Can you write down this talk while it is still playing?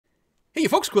Hey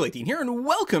folks, Quill18 here, and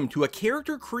welcome to a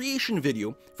character creation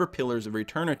video for Pillars of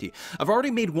Eternity. I've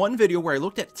already made one video where I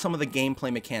looked at some of the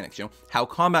gameplay mechanics, how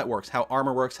combat works, how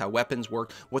armor works, how weapons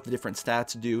work, what the different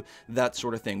stats do, that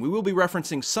sort of thing. We will be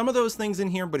referencing some of those things in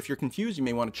here, but if you're confused, you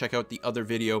may want to check out the other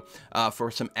video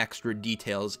for some extra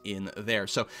details in there.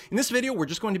 So in this video, we're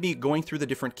just going to be going through the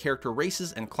different character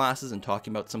races and classes and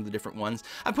talking about some of the different ones.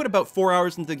 I put about 4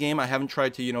 hours into the game. I haven't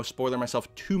tried to, spoiler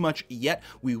myself too much yet.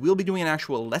 We will be doing an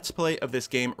actual Let's Play of this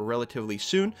game relatively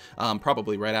soon.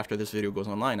 Probably right after this video goes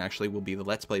online, actually, will be the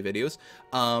Let's Play videos.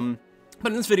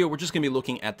 But in this video, we're just going to be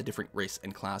looking at the different race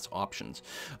and class options.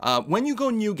 When you go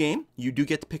new game, you do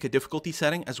get to pick a difficulty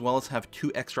setting, as well as have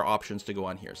 2 extra options to go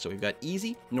on here. So we've got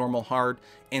easy, normal hard,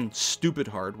 and stupid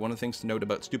hard. One of the things to note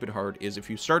about stupid hard is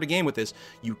if you start a game with this,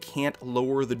 you can't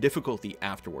lower the difficulty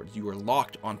afterwards. You are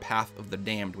locked on Path of the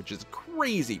Damned, which is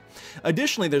crazy.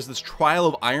 Additionally, there's this Trial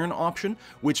of Iron option,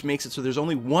 which makes it so there's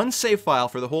only one save file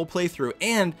for the whole playthrough,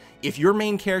 and if your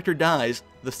main character dies,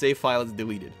 the save file is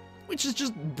deleted, which is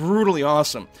just brutally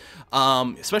awesome,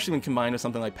 especially when combined with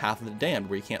something like Path of the Damned,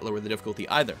 where you can't lower the difficulty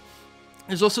either.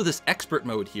 There's also this expert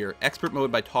mode here. Expert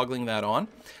mode, by toggling that on,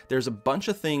 there's a bunch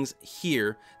of things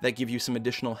here that give you some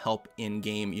additional help in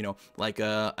game, like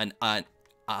an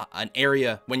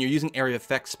area, when you're using area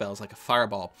effect spells like a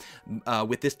fireball.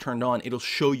 With this turned on, it'll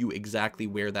show you exactly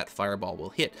where that fireball will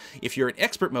hit. If you're in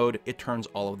expert mode, it turns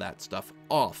all of that stuff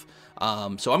off.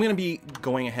 So I'm going to be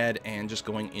going ahead and just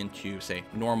going into, say,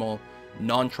 normal,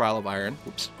 non-trial of iron,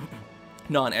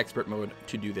 non-expert mode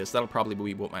to do this. That'll probably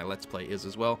be what my Let's Play is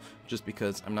as well, just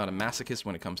because I'm not a masochist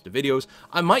when it comes to videos.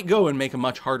 I might go and make a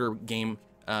much harder game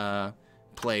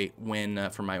play when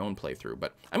for my own playthrough,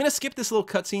 but I'm going to skip this little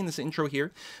cutscene, this intro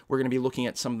here. We're going to be looking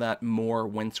at some of that more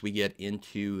once we get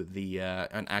into the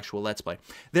an actual Let's Play.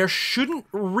 There shouldn't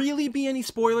really be any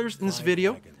spoilers in this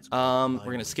video. We're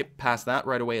going to skip past that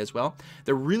right away as well.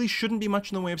 There really shouldn't be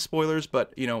much in the way of spoilers,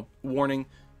 but warning,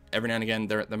 every now and again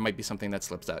there might be something that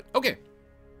slips out. Okay.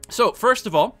 So first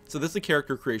of all, this is the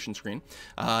character creation screen.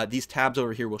 These tabs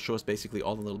over here will show us basically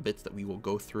all the little bits that we will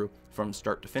go through from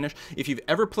start to finish. If you've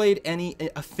ever played any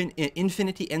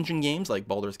Infinity Engine games like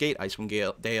Baldur's Gate, Icewind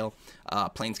Dale,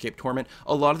 Planescape, Torment,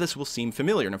 a lot of this will seem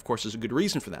familiar, and of course there's a good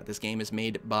reason for that. This game is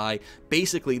made by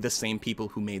basically the same people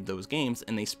who made those games,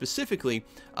 and they specifically,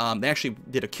 they actually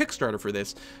did a Kickstarter for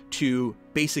this to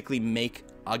basically make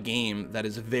a game that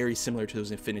is very similar to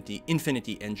those Infinity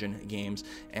Engine games,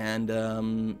 and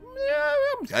yeah,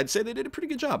 I'd say they did a pretty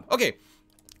good job. Okay,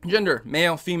 gender,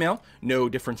 male, female, no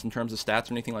difference in terms of stats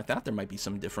or anything like that. There might be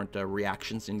some different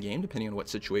reactions in game depending on what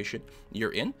situation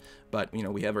you're in, but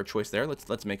we have our choice there.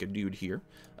 Let's make a dude here.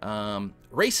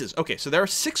 Races. Okay, so there are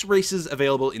 6 races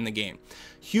available in the game.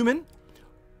 Human,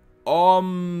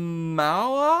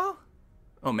 Omawa.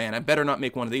 Oh man, I better not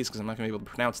make one of these because I'm not going to be able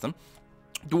to pronounce them.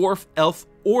 Dwarf, elf,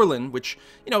 Orlin, which,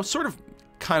 sort of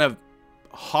kind of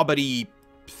hobbity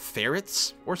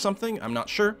ferrets or something, I'm not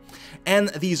sure, and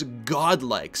these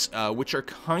godlikes, which are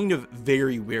kind of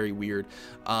very, very weird.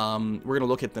 We're going to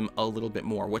look at them a little bit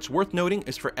more. What's worth noting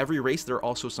is for every race, there are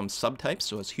also some subtypes.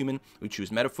 So as human, we choose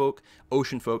metafolk,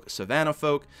 ocean folk, savannah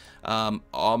folk, Omawa,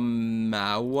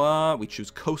 we choose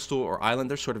coastal or island.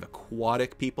 They're sort of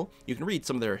aquatic people. You can read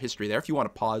some of their history there. If you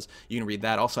want to pause, you can read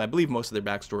that. Also, I believe most of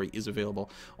their backstory is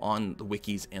available on the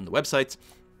wikis and the websites.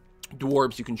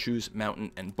 Dwarves, you can choose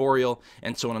mountain and boreal,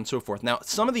 and so on and so forth. Now,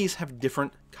 some of these have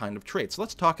different kind of traits. So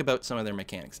let's talk about some of their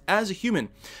mechanics. As a human,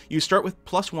 you start with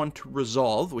 +1 to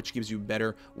resolve, which gives you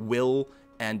better will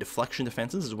and deflection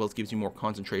defenses, as well as gives you more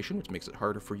concentration, which makes it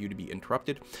harder for you to be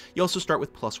interrupted. You also start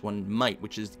with +1 might,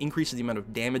 which increases the amount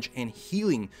of damage and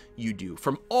healing you do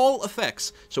from all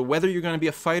effects. So whether you're going to be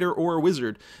a fighter or a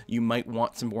wizard, you might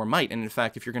want some more might. And in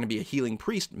fact, if you're going to be a healing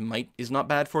priest, might is not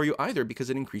bad for you either, because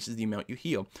it increases the amount you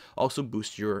heal. Also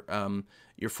boosts your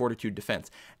fortitude defense.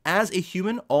 As a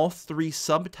human, all 3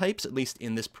 subtypes, at least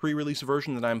in this pre-release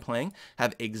version that I'm playing,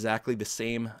 have exactly the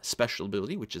same special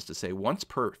ability, which is to say once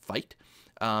per fight,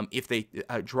 if they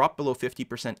drop below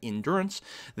 50% endurance,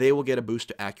 they will get a boost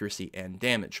to accuracy and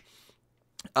damage.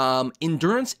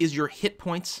 Endurance is your hit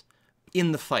points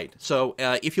in the fight. So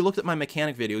if you looked at my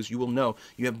mechanic videos, you will know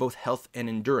you have both health and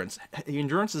endurance.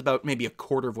 Endurance is about maybe a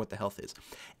quarter of what the health is.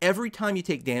 Every time you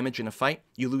take damage in a fight,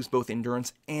 you lose both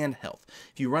endurance and health.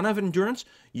 If you run out of endurance,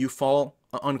 you fall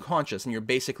unconscious and you're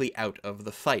basically out of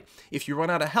the fight. If you run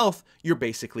out of health, you're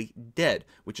basically dead,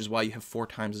 which is why you have 4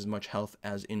 times as much health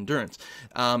as endurance.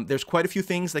 There's quite a few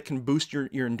things that can boost your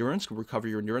endurance, can recover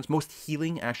your endurance. Most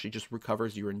healing actually just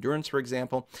recovers your endurance, for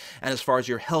example. And as far as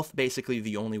your health, basically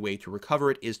the only way to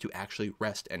recover it is to actually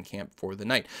rest and camp for the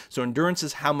night. So endurance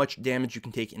is how much damage you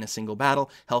can take in a single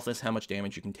battle. Health is how much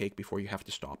damage you can take before you have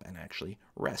to stop and actually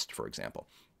rest, for example,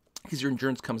 because your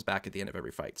endurance comes back at the end of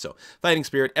every fight. So Fighting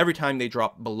Spirit, every time they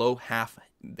drop below half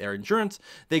their endurance,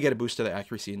 they get a boost to their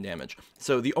accuracy and damage.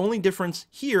 So the only difference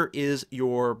here is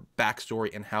your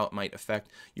backstory and how it might affect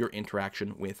your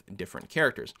interaction with different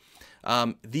characters.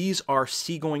 These are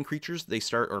seagoing creatures. They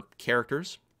start, or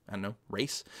characters, I don't know,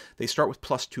 race. They start with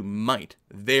 +2 might.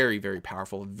 Very, very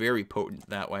powerful, very potent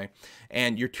that way.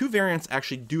 And your 2 variants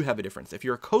actually do have a difference. If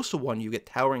you're a coastal one, you get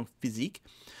Towering Physique,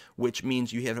 which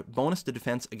means you have a bonus to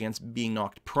defense against being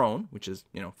knocked prone, which is,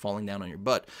 you know, falling down on your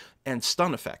butt, and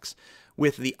stun effects.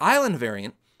 With the island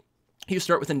variant, you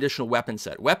start with an additional weapon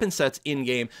set. Weapon sets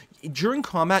in-game. During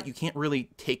combat, you can't really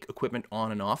take equipment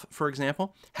on and off, for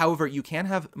example. However, you can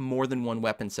have more than 1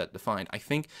 weapon set defined. I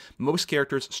think most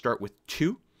characters start with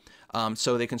 2,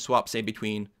 so they can swap, say,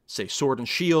 between, say, sword and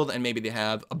shield, and maybe they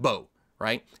have a bow.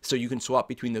 Right? So you can swap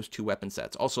between those 2 weapon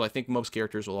sets. Also, I think most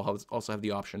characters will also have the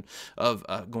option of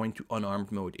going to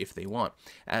unarmed mode if they want.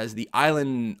 As the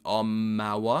Island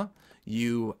Omawa,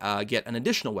 you get an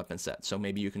additional weapon set. So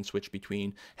maybe you can switch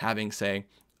between having, say,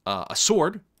 a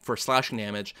sword for slashing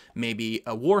damage, maybe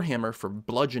a warhammer for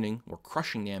bludgeoning or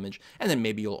crushing damage, and then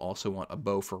maybe you'll also want a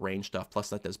bow for range stuff, plus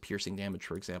that does piercing damage,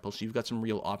 for example. So you've got some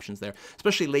real options there,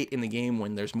 especially late in the game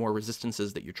when there's more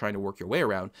resistances that you're trying to work your way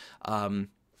around.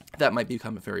 That might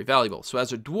become very valuable. So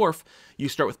as a dwarf, you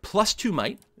start with +2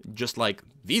 might, just like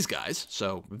these guys,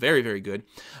 so very, very good.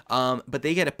 But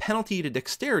they get a penalty to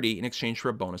dexterity in exchange for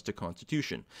a bonus to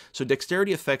constitution. So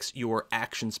dexterity affects your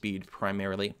action speed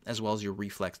primarily, as well as your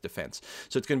reflex defense.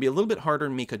 So it's going to be a little bit harder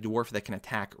to make a dwarf that can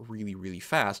attack really, really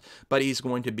fast, but he's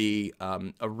going to be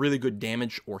a really good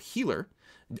damage or healer,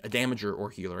 a damager or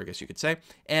healer, I guess you could say,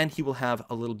 and he will have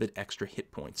a little bit extra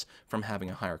hit points from having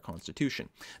a higher constitution.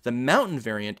 The mountain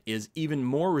variant is even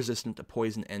more resistant to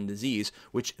poison and disease,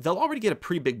 which they'll already get a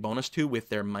pretty big bonus to with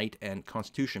their might and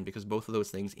constitution, because both of those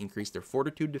things increase their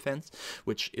fortitude defense,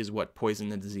 which is what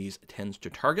poison and disease tends to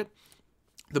target.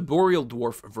 The Boreal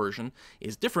Dwarf version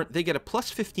is different. They get a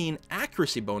 +15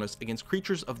 accuracy bonus against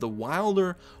creatures of the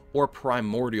Wilder or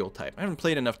Primordial type. I haven't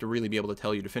played enough to really be able to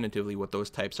tell you definitively what those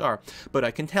types are, but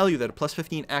I can tell you that a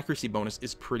 +15 accuracy bonus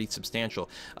is pretty substantial.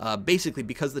 Basically,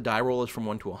 because the die roll is from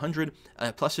 1 to 100,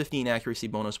 a +15 accuracy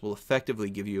bonus will effectively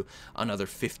give you another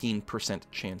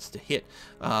 15% chance to hit,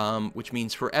 which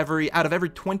means for out of every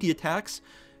 20 attacks,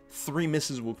 3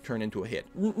 misses will turn into a hit,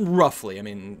 roughly. I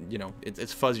mean, you know,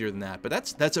 it's fuzzier than that, but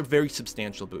that's a very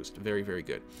substantial boost. Very, very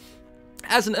good.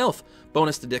 As an elf,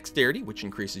 bonus to dexterity, which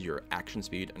increases your action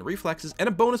speed and reflexes, and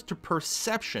a bonus to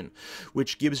perception,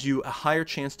 which gives you a higher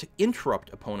chance to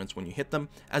interrupt opponents when you hit them,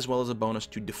 as well as a bonus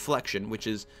to deflection, which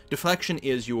is, deflection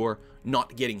is your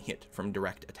not getting hit from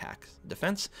direct attack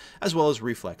defense, as well as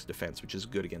reflex defense, which is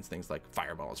good against things like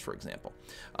fireballs, for example.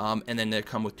 And then they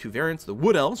come with 2 variants, the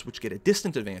Wood Elves, which get a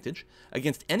distant advantage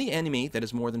against any enemy that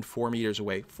is more than 4 meters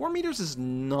away. 4 meters is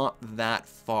not that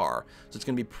far, so it's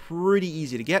going to be pretty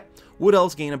easy to get. Wood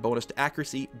Elves gain a bonus to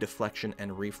accuracy, deflection,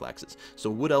 and reflexes.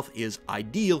 So Wood Elf is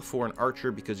ideal for an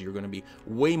archer because you're going to be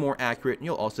way more accurate, and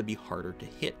you'll also be harder to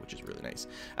hit, which is really nice.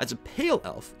 As a Pale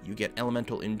Elf, you get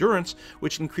Elemental Endurance,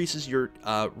 which increases your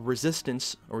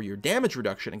resistance or your damage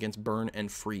reduction against burn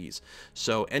and freeze.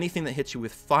 So anything that hits you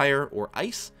with fire or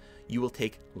ice, you will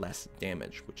take less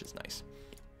damage, which is nice.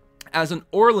 As an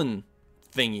Orlan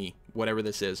thingy, whatever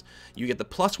this is, you get the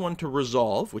 +1 to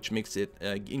resolve, which makes it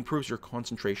improves your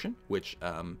concentration, which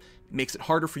makes it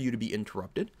harder for you to be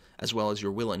interrupted, as well as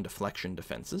your will and deflection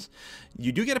defenses.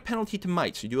 You do get a penalty to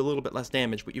might, so you do a little bit less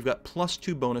damage, but you've got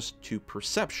 +2 bonus to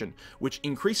perception, which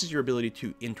increases your ability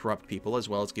to interrupt people, as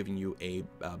well as giving you a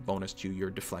bonus to your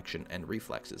deflection and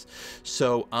reflexes.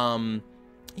 So,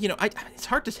 you know, it's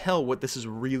hard to tell what this is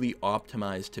really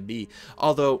optimized to be.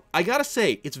 Although, I gotta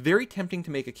say, it's very tempting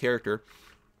to make a character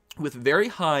with very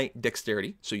high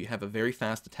dexterity, so you have a very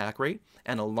fast attack rate,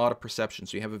 and a lot of perception,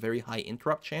 so you have a very high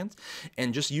interrupt chance,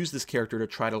 and just use this character to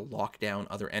try to lock down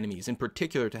other enemies, in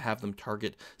particular to have them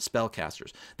target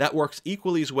spellcasters. That works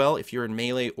equally as well if you're in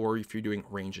melee or if you're doing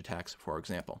range attacks, for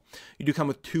example. You do come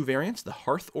with 2 variants, the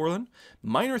Hearth Orlan,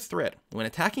 Minor Threat. When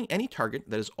attacking any target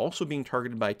that is also being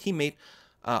targeted by a teammate,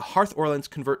 Hearth Orlans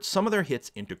convert some of their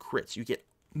hits into crits. You get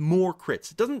more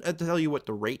crits. It doesn't tell you what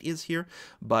the rate is here,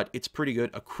 but it's pretty good.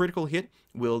 A critical hit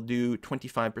will do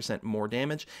 25% more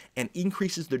damage and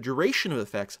increases the duration of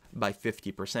effects by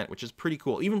 50%, which is pretty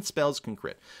cool. Even spells can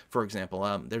crit. For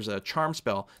example, there's a charm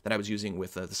spell that I was using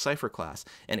with the Cypher class,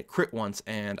 and it crit once,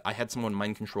 and I had someone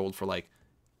mind controlled for like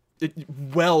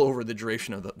well over the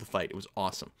duration of the fight. It was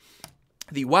awesome.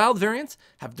 The wild variants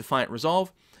have Defiant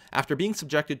Resolve. After being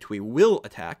subjected to a will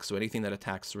attack, so anything that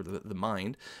attacks sort of the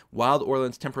mind, Wild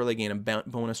Orlands temporarily gain a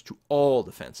bonus to all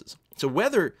defenses. So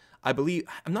whether, I believe,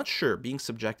 I'm not sure, being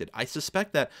subjected, I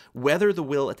suspect that whether the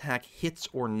will attack hits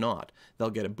or not, they'll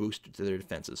get a boost to their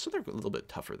defenses. So they're a little bit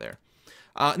tougher there.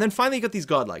 And then finally you got these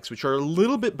godlikes, which are a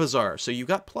little bit bizarre. So you've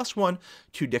got +1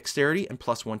 to dexterity and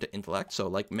 +1 to intellect. So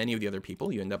like many of the other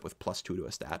people, you end up with +2 to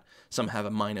a stat. Some have a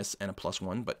minus and a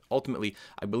 +1, but ultimately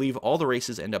I believe all the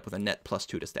races end up with a net +2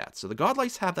 to stats. So the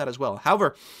godlikes have that as well.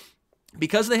 However,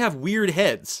 because they have weird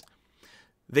heads,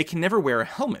 they can never wear a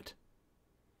helmet,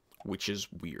 which is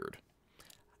weird.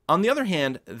 On the other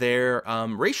hand, their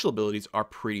racial abilities are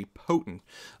pretty potent.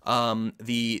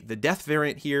 The death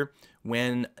variant here,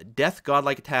 when death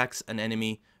godlike attacks an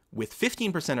enemy with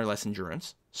 15% or less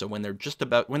endurance, so when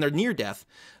they're near death,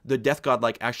 the death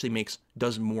godlike actually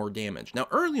does more damage. Now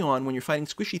early on, when you're fighting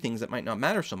squishy things, that might not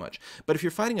matter so much, but if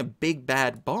you're fighting a big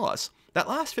bad boss, that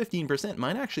last 15%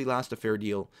 might actually last a fair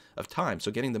deal of time, so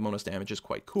getting the bonus damage is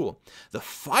quite cool. The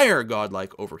fire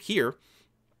godlike over here,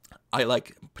 I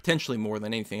like potentially more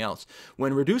than anything else.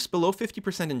 When reduced below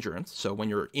 50% endurance, so when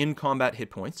your in combat hit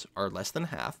points are less than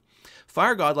half,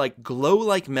 fire godlike glow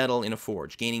like metal in a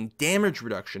forge, gaining damage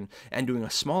reduction and doing a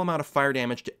small amount of fire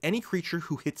damage to any creature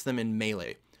who hits them in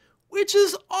melee, which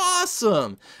is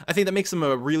awesome. I think that makes them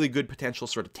a really good potential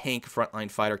sort of tank frontline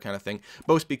fighter kind of thing,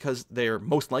 both because they're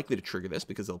most likely to trigger this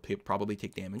because they'll probably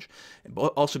take damage,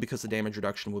 but also because the damage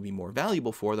reduction will be more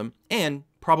valuable for them, and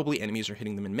probably enemies are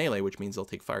hitting them in melee, which means they'll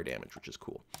take fire damage, which is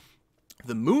cool.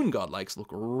 The moon godlikes look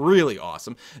really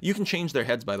awesome. You can change their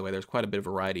heads, by the way. There's quite a bit of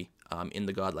variety in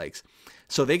the godlikes.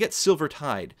 So they get Silver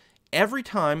Tide. Every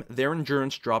time their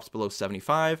endurance drops below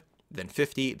 75, then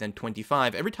 50, then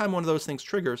 25, every time one of those things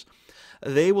triggers,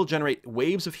 they will generate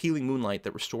waves of healing moonlight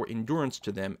that restore endurance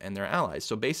to them and their allies.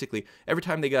 So basically, every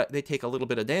time they take a little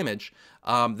bit of damage,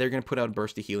 they're going to put out a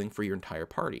burst of healing for your entire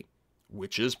party,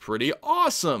 which is pretty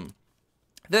awesome.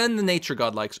 Then the nature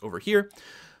godlikes over here.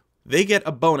 They get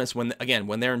a bonus when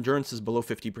their endurance is below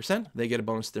 50%, they get a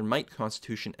bonus to their might,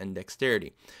 constitution, and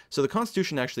dexterity. So the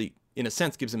constitution actually, in a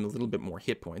sense, gives them a little bit more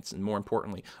hit points, and more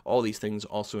importantly, all these things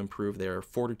also improve their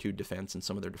fortitude defense and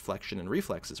some of their deflection and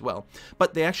reflex as well.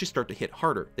 But they actually start to hit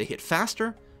harder. They hit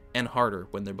faster and harder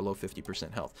when they're below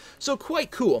 50% health. So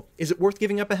quite cool. Is it worth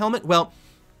giving up a helmet? Well,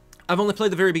 I've only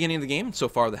played the very beginning of the game. So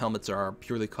far, the helmets are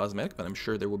purely cosmetic, but I'm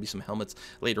sure there will be some helmets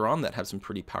later on that have some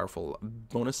pretty powerful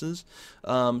bonuses.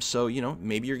 So, you know,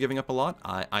 maybe you're giving up a lot.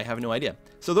 I have no idea.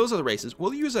 So those are the races.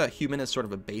 We'll use a human as sort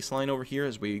of a baseline over here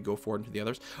as we go forward into the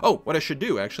others. Oh, what I should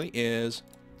do, actually, is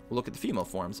we'll look at the female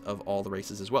forms of all the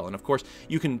races as well. And, of course,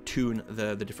 you can tune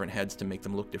the different heads to make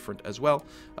them look different as well.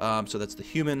 So that's the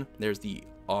human. There's the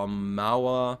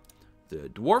Mawa, the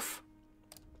dwarf,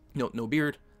 no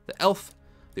beard, the elf,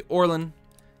 the Orlan,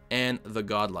 and the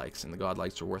godlikes. And the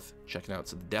godlikes are worth checking out.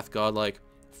 So the death godlike,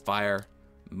 fire,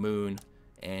 moon,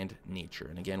 and nature.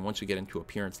 And again, once we get into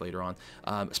appearance later on,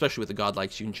 especially with the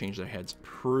godlikes, you can change their heads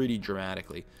pretty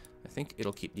dramatically. I think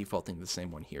it'll keep defaulting to the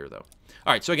same one here, though.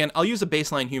 All right, so again, I'll use a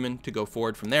baseline human to go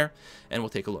forward from there, and we'll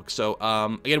take a look. So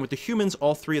again, with the humans,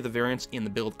 all three of the variants in the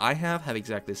build I have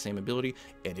exactly the same ability,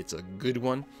 and it's a good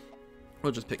one.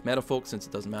 We'll just pick Metafolk since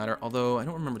it doesn't matter. Although, I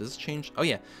don't remember, does this change? Oh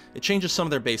yeah, it changes some of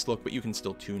their base look, but you can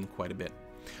still tune quite a bit.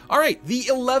 All right, the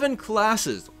 11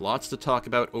 classes. Lots to talk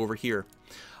about over here.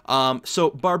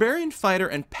 So Barbarian, Fighter,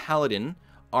 and Paladin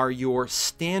are your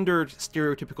standard,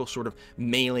 stereotypical sort of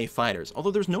melee fighters.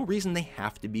 Although there's no reason they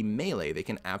have to be melee. They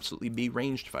can absolutely be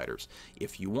ranged fighters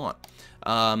if you want.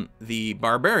 The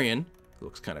Barbarian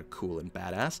looks kind of cool and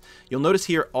badass. You'll notice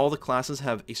here all the classes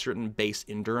have a certain base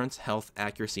endurance, health,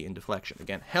 accuracy, and deflection.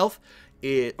 Again,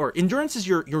 endurance is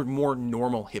your more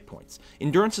normal hit points.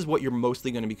 Endurance is what you're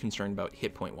mostly going to be concerned about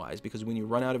hit point wise, because when you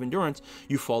run out of endurance,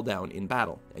 you fall down in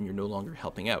battle and you're no longer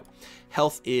helping out.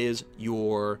 Health is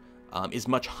is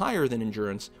much higher than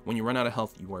endurance. When you run out of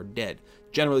health, you are dead.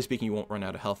 Generally speaking, you won't run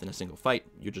out of health in a single fight.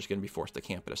 You're just going to be forced to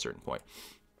camp at a certain point.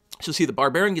 So see, the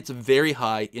Barbarian gets a very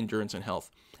high endurance and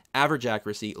health. Average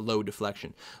accuracy, low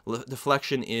deflection.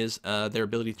 Deflection is their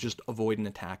ability to just avoid an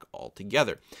attack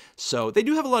altogether. So they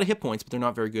do have a lot of hit points, but they're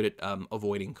not very good at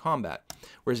avoiding combat.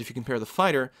 Whereas if you compare the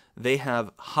fighter, they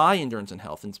have high endurance and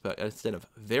health instead of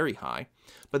very high,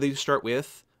 but they start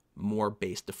with more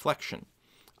base deflection.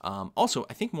 Also,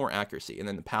 I think more accuracy. And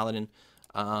then the Paladin,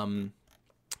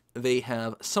 they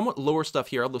have somewhat lower stuff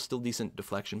here, although still decent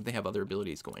deflection, but they have other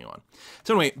abilities going on.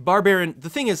 So anyway, Barbarian, the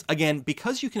thing is, again,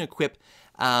 because you can equip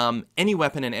any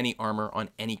weapon and any armor on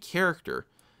any character,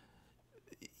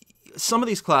 some of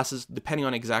these classes, depending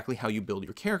on exactly how you build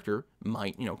your character,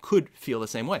 might, could feel the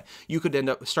same way. You could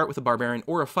start with a barbarian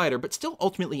or a fighter, but still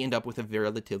ultimately end up with a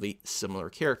relatively similar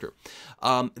character.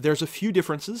 There's a few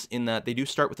differences in that they do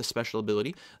start with a special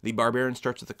ability. The barbarian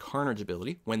starts with a carnage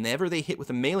ability. Whenever they hit with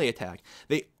a melee attack,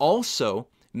 they also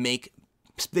make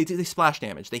they splash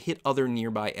damage. They hit other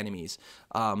nearby enemies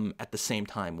at the same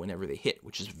time whenever they hit,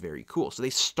 which is very cool. So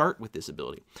they start with this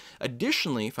ability.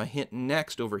 Additionally, if I hit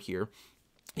next over here,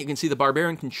 you can see the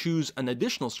Barbarian can choose an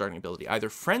additional starting ability, either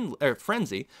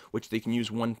Frenzy, which they can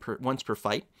use once per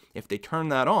fight. If they turn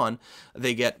that on,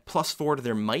 they get +4 to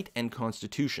their Might and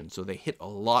Constitution, so they hit a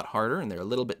lot harder and they're a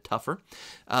little bit tougher.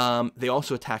 They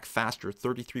also attack faster,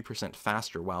 33%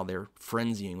 faster while they're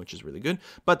frenzying, which is really good,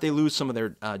 but they lose some of their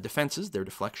defenses, their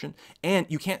deflection, and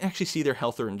you can't actually see their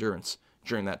health or endurance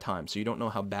during that time, so you don't know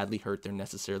how badly hurt they're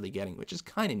necessarily getting, which is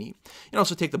kind of neat. You can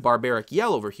also take the Barbaric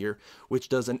Yell over here, which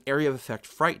does an area of effect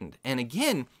Frightened. And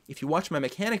again, if you watch my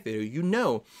mechanic video, you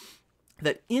know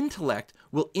that Intellect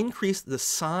will increase the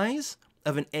size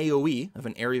of an AoE, of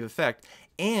an area of effect,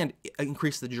 and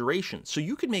increase the duration. So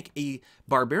you could make a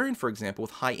Barbarian, for example,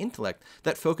 with high intellect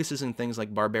that focuses in things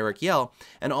like Barbaric Yell,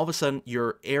 and all of a sudden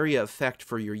your area effect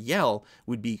for your yell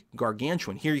would be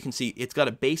gargantuan. Here you can see it's got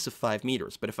a base of 5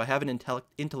 meters, but if I have an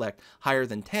intellect higher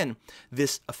than 10,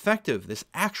 this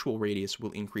actual radius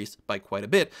will increase by quite a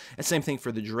bit. And same thing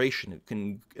for the duration. It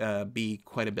can be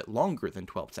quite a bit longer than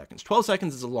 12 seconds. 12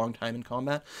 seconds is a long time in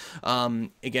combat.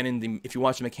 Again, if you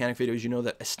watch the mechanic videos, you know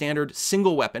that a standard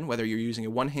single weapon, whether you're using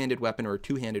a one-handed weapon or a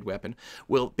two-handed weapon,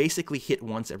 will basically hit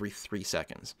once every 3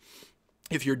 seconds.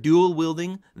 If you're dual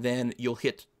wielding, then you'll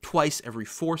hit twice every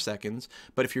 4 seconds,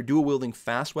 but if you're dual wielding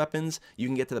fast weapons, you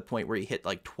can get to the point where you hit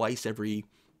like twice every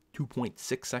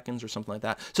 2.6 seconds or something like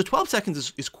that. So 12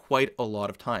 seconds is quite a lot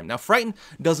of time. Now, Frightened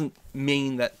doesn't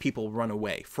mean that people run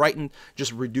away. Frightened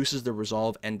just reduces their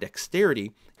resolve and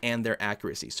dexterity and their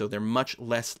accuracy, so they're much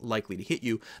less likely to hit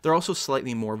you. They're also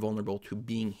slightly more vulnerable to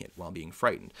being hit while being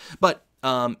frightened. But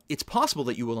it's possible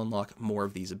that you will unlock more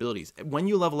of these abilities. When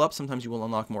you level up, sometimes you will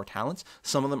unlock more talents.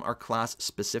 Some of them are class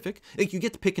specific. Like, you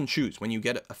get to pick and choose. When you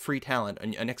get a free talent,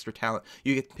 an extra talent,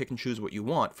 you get to pick and choose what you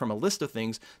want from a list of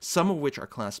things, some of which are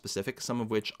class specific, some of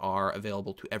which are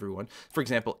available to everyone. For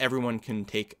example, everyone can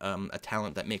take a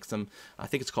talent that makes them, I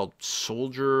think it's called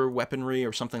soldier weaponry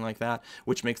or something like that,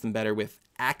 which makes them better with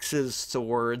axes,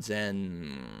 swords,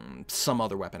 and some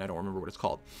other weapon. I don't remember what it's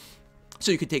called.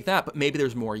 So you could take that, but maybe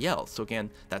there's more yells. So again,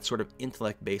 that sort of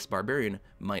intellect-based barbarian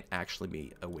might actually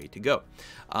be a way to go.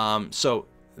 So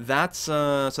that's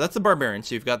the barbarian.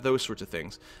 So you've got those sorts of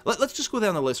things. Let's just go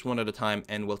down the list one at a time,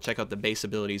 and we'll check out the base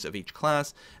abilities of each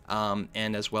class,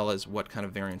 and as well as what kind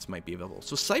of variants might be available.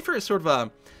 So Cypher is sort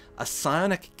of a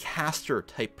psionic caster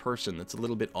type person that's a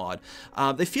little bit odd.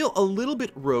 They feel a little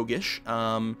bit roguish.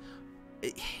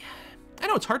 I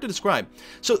know, it's hard to describe.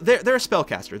 So they're a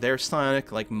spellcaster. They're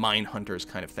psionic, like mind hunters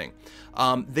kind of thing.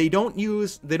 They don't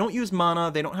use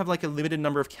mana. They don't have like a limited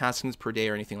number of castings per day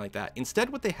or anything like that.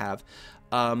 Instead, what they have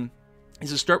is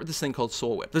to start with this thing called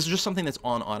Soul Whip. This is just something that's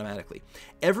on automatically.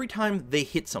 Every time they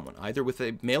hit someone, either with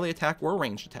a melee attack or a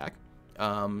ranged attack,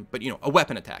 but a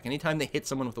weapon attack. Anytime they hit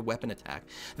someone with a weapon attack,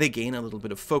 they gain a little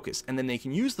bit of focus, and then they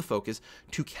can use the focus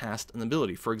to cast an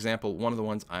ability. For example, one of the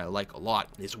ones I like a lot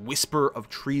is Whisper of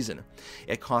Treason.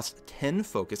 It costs 10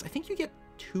 focus. I think you get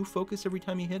 2 focus every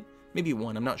time you hit. Maybe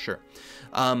 1, I'm not sure.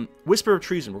 Whisper of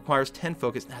Treason requires 10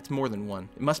 focus. That's more than 1.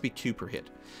 It must be 2 per hit.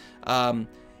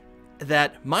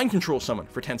 That mind controls someone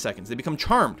for 10 seconds. They become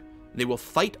charmed. They will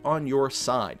fight on your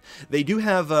side. They do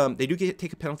have,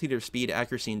 take a penalty to their speed,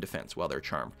 accuracy, and defense while they're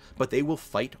charmed, but they will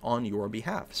fight on your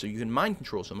behalf. So you can mind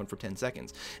control someone for 10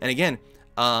 seconds. And again,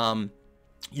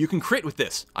 you can crit with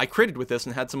this. I critted with this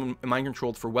and had someone mind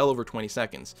controlled for well over 20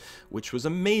 seconds, which was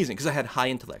amazing because I had high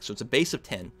intellect. So it's a base of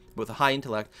 10. With a high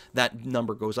intellect, that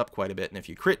number goes up quite a bit, and if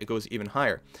you crit, it goes even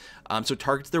higher. So it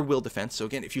targets their will defense. So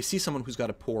again, if you see someone who's got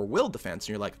a poor will defense, and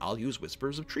you're like, I'll use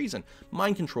Whispers of Treason,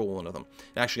 mind control one of them.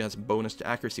 It actually has a bonus to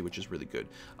accuracy, which is really good.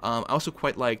 I also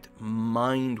quite liked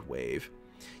Mind Wave.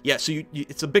 Yeah, so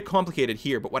it's a bit complicated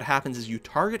here, but what happens is you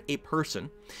target a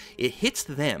person, it hits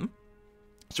them,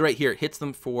 So right here, it hits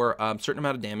them for a certain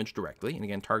amount of damage directly, and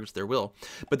again, targets their will.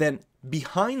 But then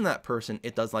behind that person,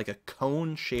 it does like a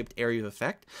cone-shaped area of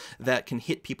effect that can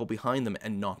hit people behind them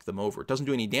and knock them over. It doesn't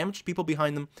do any damage to people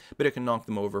behind them, but it can knock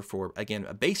them over for, again,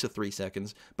 a base of 3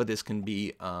 seconds, but this can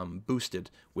be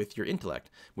boosted with your intellect,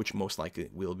 which most likely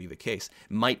will be the case.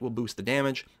 Might will boost the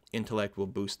damage, intellect will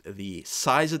boost the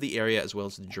size of the area as well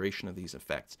as the duration of these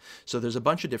effects. So there's a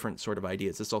bunch of different sort of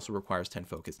ideas. This also requires 10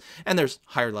 focus, and there's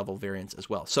higher level variants as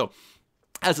well. So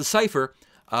as a cipher,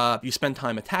 you spend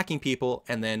time attacking people,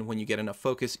 and then when you get enough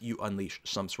focus, you unleash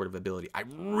some sort of ability. I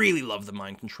really love the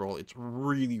mind control. It's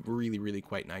really, really, really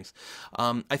quite nice.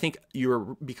 I think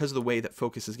because of the way that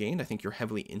focus is gained, I think you're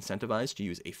heavily incentivized to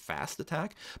use a fast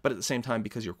attack, but at the same time,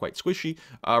 because you're quite squishy,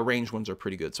 ranged ones are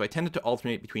pretty good. So I tended to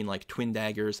alternate between like twin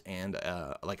daggers and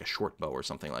like a short bow or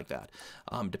something like that,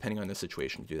 depending on the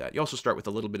situation to do that. You also start with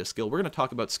a little bit of skill. We're going to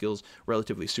talk about skills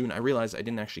relatively soon. I realized I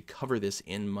didn't actually cover this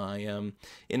in my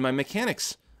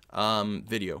mechanics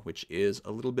video, which is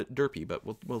a little bit derpy, but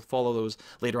we'll follow those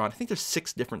later on. I think there's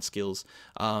 6 different skills.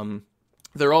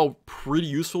 They're all pretty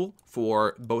useful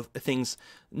for both things,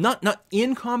 not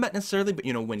in combat necessarily, but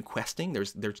when questing,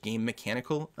 there's game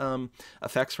mechanical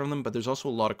effects from them, but there's also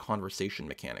a lot of conversation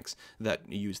mechanics that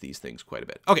use these things quite a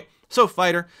bit. Okay, so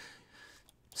fighter.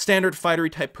 Standard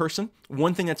fightery type person.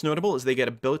 One thing that's notable is they get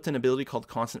a built-in ability called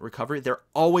constant recovery. They're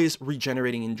always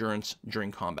regenerating endurance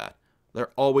during combat.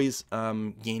 They're always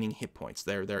gaining hit points.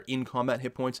 They're in combat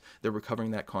hit points. They're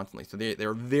recovering that constantly. So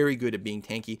they're very good at being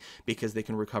tanky because they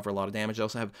can recover a lot of damage. They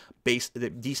also have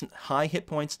decent high hit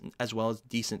points as well as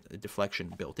decent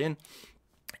deflection built in.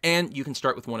 And you can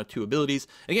start with 1 of 2 abilities.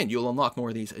 Again, you'll unlock more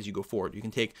of these as you go forward. You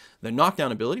can take the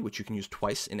knockdown ability, which you can use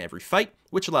twice in every fight,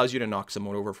 which allows you to knock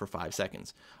someone over for 5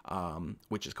 seconds,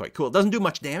 which is quite cool. It doesn't do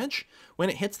much damage when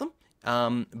it hits them,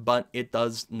 but it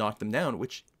does knock them down,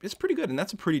 which is pretty good, and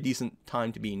that's a pretty decent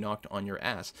time to be knocked on your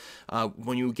ass.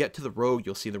 When you get to the rogue,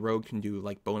 you'll see the rogue can do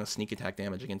like bonus sneak attack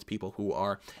damage against people who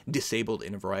are disabled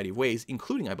in a variety of ways,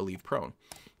 including, I believe, prone.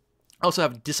 Also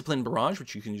have Discipline Barrage,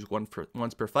 which you can use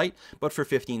once per fight, but for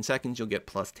 15 seconds you'll get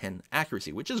plus 10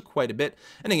 accuracy, which is quite a bit.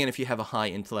 And again, if you have a high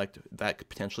intellect, that could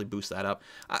potentially boost that up.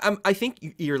 I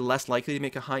think you're less likely to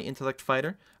make a high intellect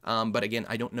fighter, but again,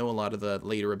 I don't know a lot of the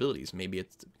later abilities. Maybe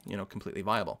it's completely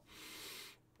viable.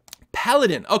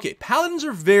 Paladin. Okay, Paladins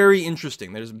are very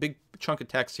interesting. There's a big chunk of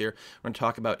text here we're going to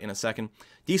talk about in a second.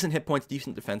 Decent hit points,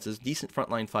 decent defenses, decent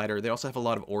frontline fighter. They also have a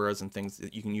lot of auras and things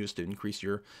that you can use to increase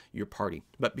your party.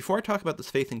 But before I talk about this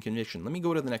faith and conviction, let me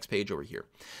go to the next page over here.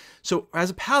 So as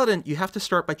a Paladin, you have to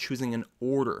start by choosing an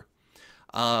order.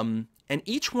 And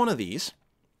each one of these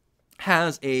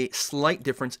has a slight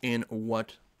difference in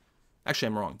what... Actually,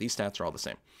 I'm wrong. These stats are all the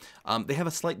same. They have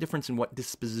a slight difference in what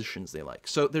dispositions they like.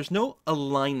 So there's no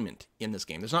alignment in this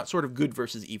game. There's not sort of good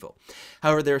versus evil.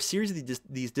 However, there are a series of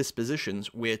these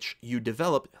dispositions which you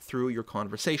develop through your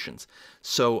conversations.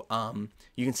 So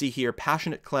you can see here,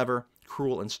 passionate, clever,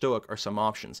 cruel, and stoic are some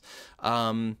options.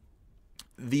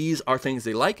 These are things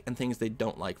they like and things they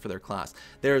don't like for their class.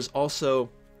 There's also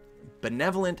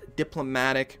benevolent,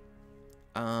 diplomatic...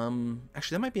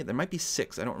 actually, there might be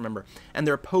 6. I don't remember. And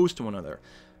they're opposed to one another.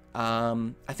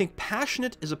 I think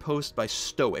passionate is opposed by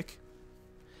stoic.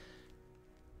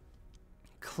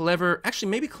 Clever, actually,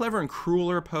 maybe clever and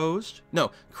cruel are opposed.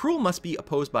 No, cruel must be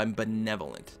opposed by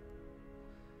benevolent.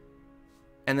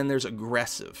 And then there's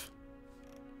aggressive.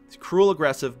 It's cruel,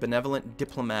 aggressive, benevolent,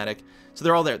 diplomatic. So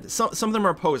they're all there. Some of them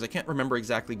are opposed. I can't remember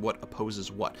exactly what opposes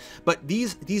what. But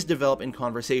these develop in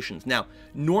conversations. Now,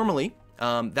 normally...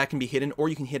 that can be hidden, or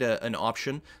you can hit an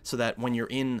option so that when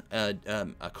you're in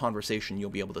a conversation,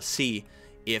 you'll be able to see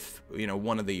if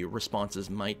one of the responses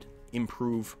might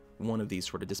improve one of these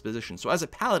sort of dispositions. So as a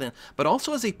paladin, but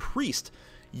also as a priest,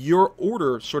 your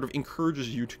order sort of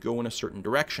encourages you to go in a certain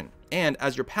direction. And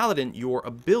as your paladin, your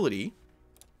ability,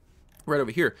 right over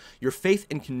here, your faith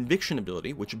and conviction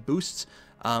ability, which boosts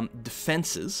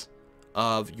defenses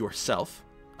of yourself,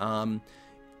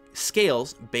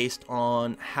 scales based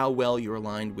on how well you're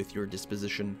aligned with your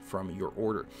disposition from your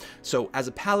order. So as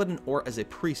a paladin or as a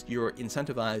priest, you're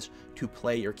incentivized to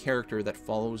play your character that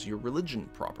follows your religion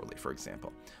properly, for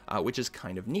example, which is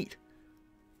kind of neat.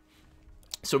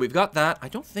 So we've got that. I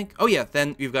don't think... Oh yeah,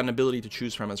 then you've got an ability to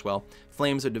choose from as well.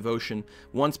 Flames of Devotion,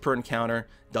 once per encounter,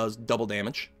 does double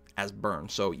damage as burn.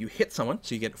 So you hit someone,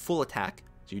 so you get full attack,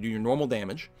 so you do your normal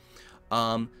damage,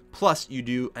 plus you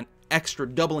do an extra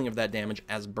doubling of that damage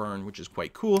as burn, which is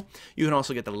quite cool. You can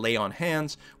also get the Lay on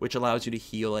Hands, which allows you to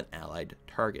heal an allied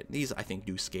target. These, I think,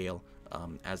 do scale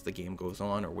as the game goes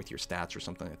on, or with your stats or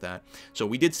something like that. So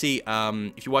we did see,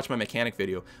 if you watch my mechanic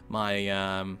video,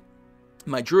 my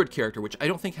My druid character, which I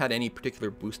don't think had any particular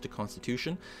boost to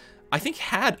constitution, I think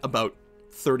had about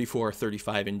 34 or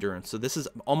 35 endurance. So this is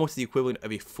almost the equivalent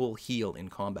of a full heal in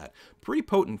combat. Pretty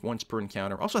potent once per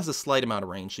encounter. Also has a slight amount of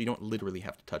range, so you don't literally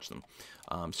have to touch them.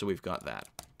 So we've got that.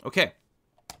 Okay.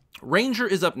 Ranger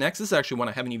is up next. This is actually one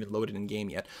I haven't even loaded in game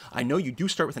yet. I know you do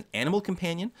start with an animal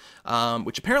companion,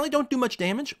 which apparently don't do much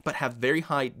damage, but have very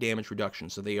high damage reduction.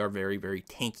 So they are very, very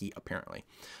tanky, apparently.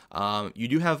 You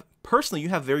do have, personally, you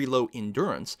have very low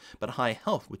endurance, but high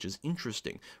health, which is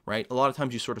interesting, right? A lot of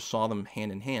times you sort of saw them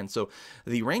hand in hand. So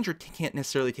the Ranger can't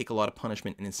necessarily take a lot of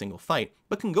punishment in a single fight,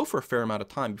 but can go for a fair amount of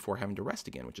time before having to rest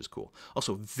again, which is cool.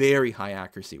 Also, very high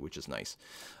accuracy, which is nice.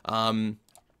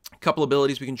 A couple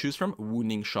abilities we can choose from.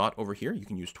 Wounding Shot over here. You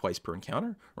can use twice per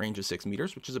encounter. Range is 6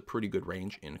 meters, which is a pretty good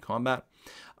range in combat.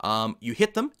 You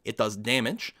hit them, it does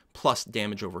damage, plus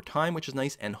damage over time, which is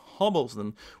nice, and hobbles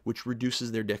them, which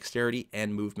reduces their dexterity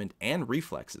and movement and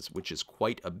reflexes, which is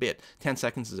quite a bit. 10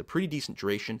 seconds is a pretty decent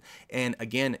duration, and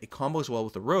again, it combos well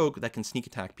with a rogue that can sneak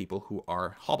attack people who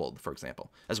are hobbled, for example,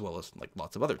 as well as like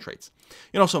lots of other traits.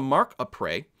 You can also mark a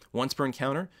prey. Once per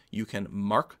encounter, you can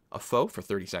mark a foe for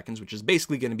 30 seconds, which is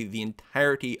basically going to be the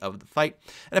entirety of the fight.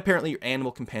 And apparently your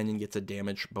animal companion gets a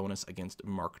damage bonus against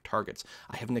marked targets.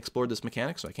 I haven't explored this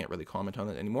mechanic, so I can't really comment on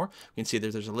it anymore. You can see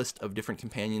there's a list of different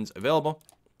companions available,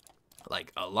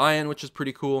 like a lion, which is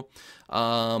pretty cool.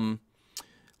 Lion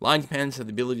companions have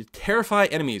the ability to terrify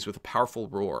enemies with a powerful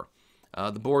roar.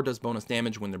 The boar does bonus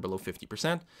damage when they're below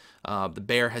 50%. The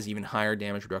bear has even higher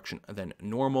damage reduction than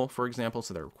normal, for example,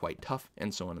 so they're quite tough,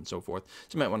 and so on and so forth.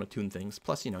 So you might want to tune things.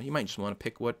 Plus, you know, you might just want to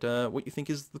pick what you think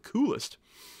is the coolest.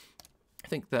 I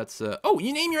think that's... oh,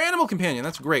 you name your animal companion.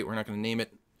 That's great. We're not going to name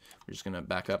it. We're just going to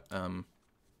back up.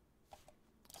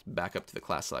 Back up to the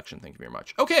class selection. Thank you very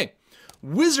much. Okay,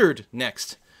 Wizard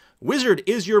next. Wizard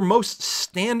is your most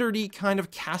standardy kind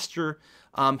of caster,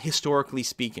 historically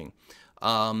speaking.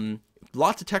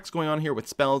 Lots of text going on here with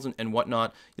spells and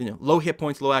whatnot. You know, low hit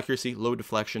points, low accuracy, low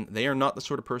deflection. They are not the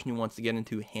sort of person who wants to get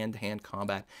into hand-to-hand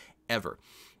combat ever.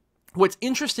 What's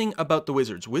interesting about the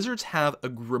wizards have a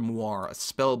grimoire, a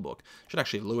spell book. Should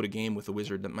actually load a game with a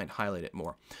wizard that might highlight it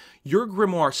more. Your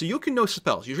grimoire, so you can know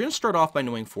spells. You're going to start off by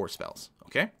knowing 4 spells,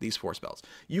 okay? These 4 spells.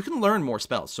 You can learn more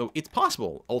spells, so it's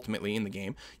possible, ultimately, in the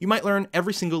game, you might learn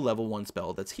every single level 1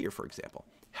 spell that's here, for example.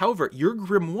 However, your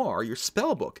grimoire, your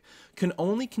spell book, can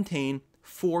only contain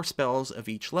 4 spells of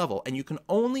each level, and you can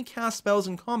only cast spells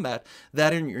in combat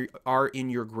that are in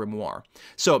your grimoire.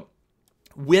 So,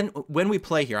 when we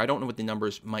play here, I don't know what the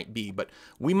numbers might be, but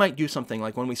we might do something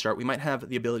like when we start, we might have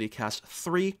the ability to cast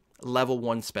 3 level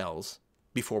 1 spells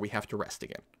before we have to rest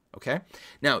again. Okay?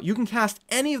 Now, you can cast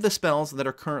any of the spells that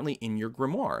are currently in your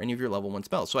grimoire, any of your level 1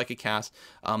 spells. So I could cast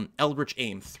Eldritch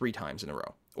Aim 3 times in a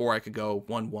row. Or I could go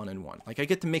 1, 1, and 1. Like, I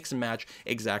get to mix and match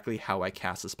exactly how I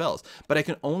cast the spells. But I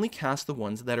can only cast the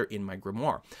ones that are in my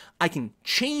grimoire. I can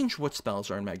change what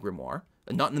spells are in my grimoire.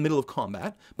 Not in the middle of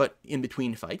combat, but in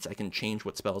between fights, I can change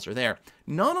what spells are there.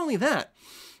 Not only that,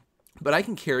 but I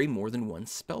can carry more than 1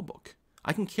 spell book.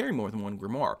 I can carry more than 1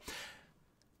 grimoire.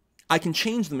 I can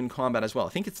change them in combat as well. I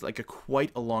think it's like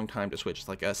quite a long time to switch. It's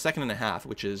like a second and a half,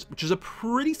 which is a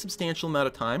pretty substantial amount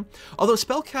of time. Although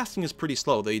spell casting is pretty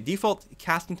slow. The default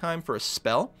casting time for a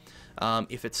spell,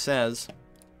 if it says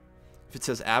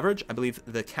average, I believe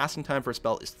the casting time for a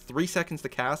spell is 3 seconds to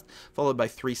cast, followed by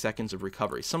 3 seconds of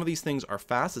recovery. Some of these things are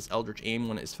fast. This Eldritch Aim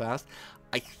one is fast.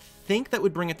 I think that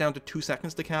would bring it down to 2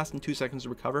 seconds to cast and 2 seconds to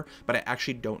recover, but I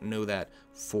actually don't know that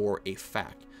for a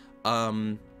fact.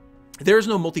 There is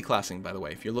no multi-classing, by the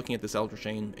way. If you're looking at this Eldritch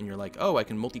Aim and you're like, oh, I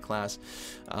can multi-class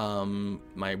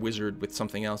my wizard with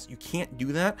something else, you can't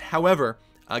do that. However,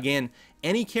 again,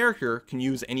 any character can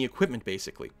use any equipment,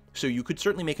 basically. So you could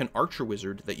certainly make an archer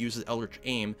wizard that uses Eldritch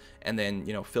Aim and then,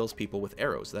 you know, fills people with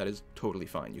arrows. That is totally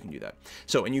fine. You can do that.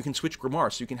 So, and you can switch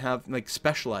grimoire, so you can have, like,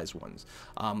 specialized ones.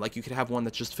 Like, you could have one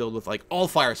that's just filled with, like, all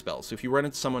fire spells. So if you run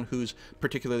into someone who's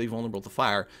particularly vulnerable to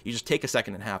fire, you just take a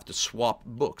second and a half to swap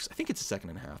books. I think it's a second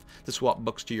and a half to swap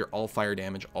books to your all fire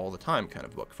damage all the time kind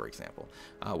of book, for example,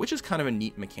 which is kind of a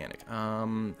neat mechanic.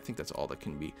 I think that's all that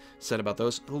can be said about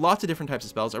those. Lots of different types of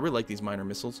spells. I really like these minor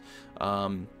missiles.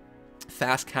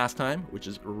 Fast cast time, which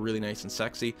is really nice and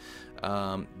sexy.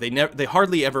 They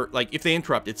hardly ever, like, if they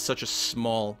interrupt, it's such a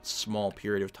small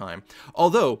period of time.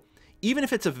 Although, even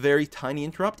if it's a very tiny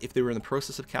interrupt, if they were in the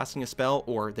process of casting a spell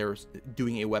or they're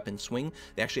doing a weapon swing,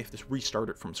 they actually have to restart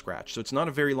it from scratch. So it's not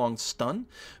a very long stun,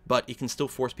 but it can still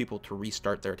force people to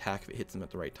restart their attack if it hits them at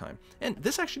the right time. And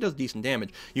this actually does decent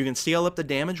damage. You can scale up the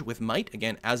damage with might.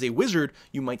 Again, as a wizard,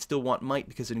 you might still want might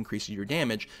because it increases your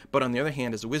damage, but on the other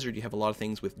hand, as a wizard, you have a lot of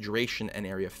things with duration and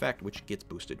area effect, which gets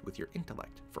boosted with your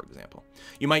intellect, for example.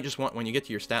 You might just want, when you get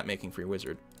to your stat making for your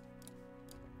wizard,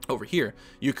 over here,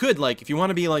 you could, like, if you want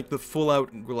to be like the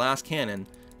full-out glass cannon,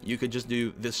 you could just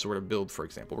do this sort of build, for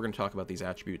example. We're going to talk about these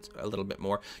attributes a little bit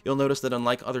more. You'll notice that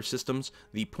unlike other systems,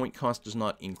 the point cost does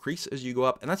not increase as you go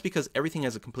up, and that's because everything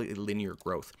has a completely linear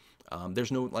growth.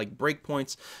 There's no, like,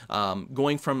 breakpoints.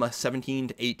 Going from a 17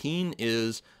 to 18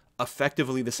 is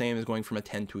effectively the same as going from a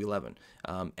 10 to 11.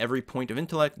 Every point of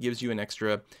intellect gives you an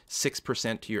extra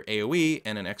 6% to your AoE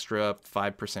and an extra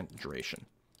 5% duration,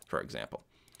 for example.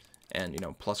 And, you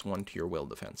know, +1 to your will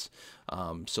defense.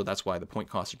 So that's why the point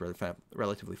cost is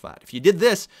relatively flat. If you did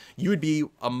this, you would be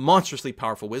a monstrously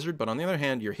powerful wizard, but on the other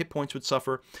hand, your hit points would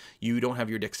suffer. You don't have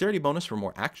your dexterity bonus for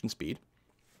more action speed.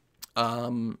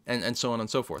 And so on and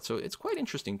so forth. So it's quite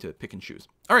interesting to pick and choose.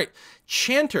 All right,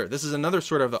 Chanter. This is another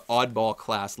sort of oddball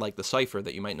class like the Cypher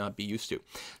that you might not be used to.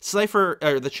 Cypher,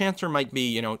 or the Chanter might be,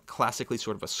 you know, classically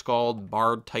sort of a Scald,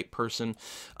 Bard type person.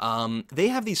 They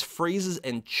have these phrases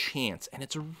and chants, and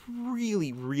it's a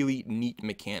really, really neat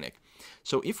mechanic.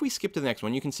 So if we skip to the next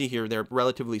one, you can see here they're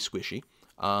relatively squishy,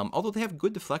 although they have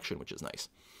good deflection, which is nice.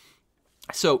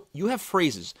 So you have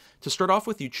phrases. To start off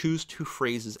with, you choose 2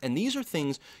 phrases, and these are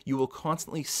things you will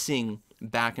constantly sing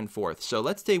back and forth. So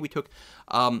let's say we took,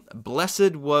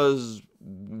 blessed was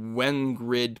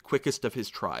Wengrid, quickest of his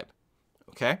tribe.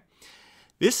 Okay?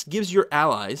 This gives your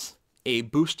allies a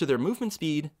boost to their movement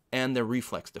speed and their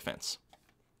reflex defense.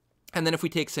 And then if we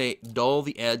take, say, dull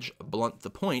the edge, blunt the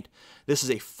point, this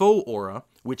is a faux aura,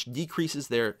 which decreases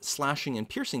their slashing and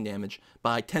piercing damage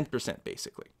by 10%,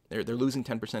 basically. They're losing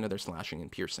 10% of their slashing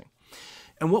and piercing.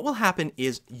 And what will happen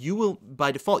is you will,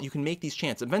 by default, you can make these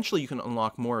chants. Eventually, you can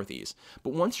unlock more of these.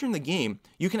 But once you're in the game,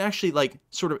 you can actually, like,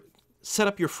 sort of set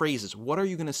up your phrases. What are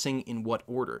you going to sing in what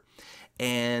order?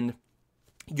 And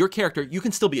your character, you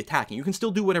can still be attacking. You can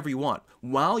still do whatever you want.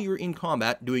 While you're in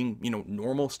combat doing, you know,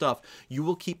 normal stuff, you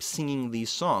will keep singing these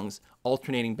songs,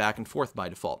 alternating back and forth by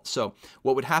default. So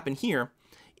what would happen here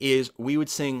is we would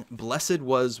sing Blessed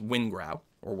was Wingrow,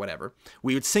 or whatever.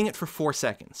 We would sing it for 4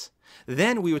 seconds.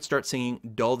 Then we would start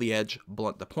singing Dull the Edge,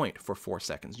 Blunt the Point for 4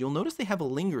 seconds. You'll notice they have a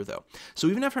linger, though. So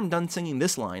even after I'm done singing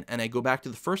this line and I go back to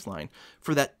the first line,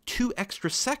 for that 2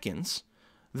 extra seconds,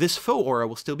 this faux aura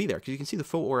will still be there, because you can see the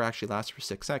faux aura actually lasts for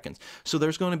 6 seconds. So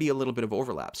there's going to be a little bit of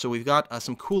overlap. So we've got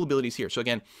some cool abilities here. So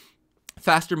again,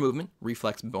 faster movement,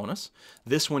 reflex bonus.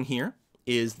 This one here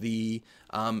is the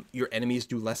your enemies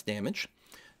do less damage.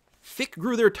 Thick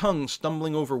grew their tongue,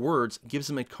 stumbling over words, gives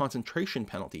them a concentration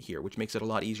penalty here, which makes it a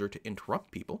lot easier to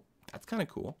interrupt people. That's kind of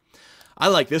cool. I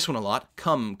like this one a lot.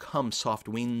 Come, come, soft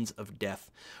winds of death,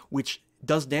 which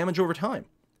does damage over time.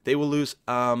 They will lose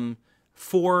 4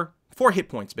 hit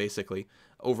points, basically,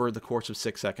 over the course of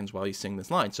 6 seconds while you sing this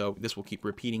line. So this will keep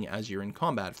repeating as you're in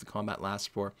combat. If the combat lasts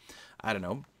for, I don't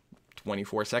know,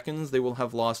 24 seconds, they will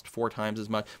have lost 4 times as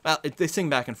much. Well, they sing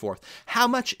back and forth. How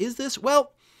much is this?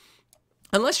 Well,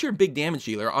 unless you're a big damage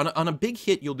dealer, on a big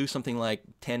hit, you'll do something like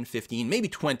 10, 15, maybe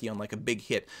 20 on like a big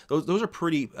hit. Those are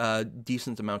pretty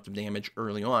decent amount of damage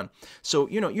early on. So,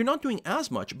 you know, you're not doing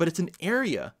as much, but it's an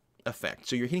area effect.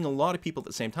 So you're hitting a lot of people at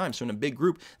the same time. So in a big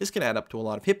group, this can add up to a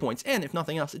lot of hit points. And if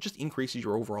nothing else, it just increases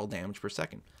your overall damage per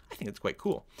second. I think it's quite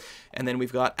cool. And then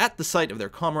we've got, at the sight of their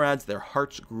comrades, their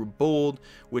hearts grew bold,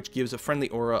 which gives a friendly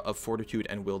aura of fortitude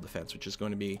and will defense, which is going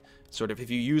to be sort of,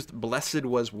 if you used blessed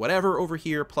was whatever over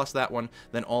here, plus that one,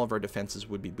 then all of our defenses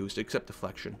would be boosted, except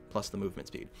deflection, plus the movement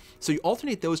speed. So you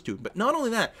alternate those two. But not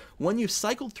only that, when you've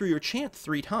cycled through your chant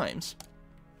 3 times,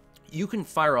 you can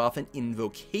fire off an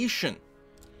invocation.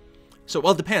 So,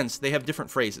 well, it depends. They have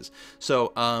different phrases.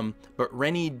 So, but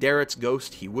Rennie Darrett's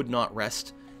ghost, he would not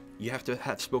rest. You have to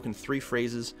have spoken 3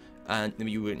 phrases, and when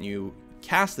you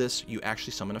cast this, you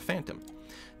actually summon a phantom.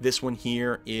 This one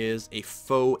here is a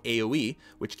faux AoE,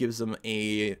 which gives them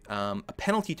a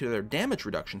penalty to their damage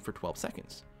reduction for 12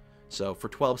 seconds. So for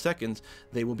 12 seconds,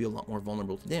 they will be a lot more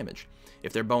vulnerable to damage.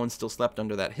 If their bones still slept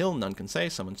under that hill, none can say.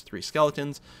 Summons 3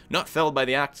 skeletons. Not felled by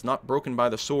the axe, not broken by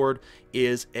the sword,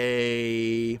 is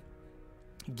a...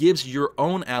 gives your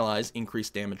own allies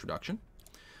increased damage reduction.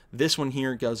 This one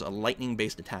here does a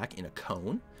lightning-based attack in a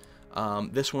cone.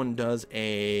 This one does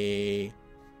a...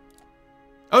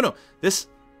 Oh no,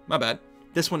 my bad.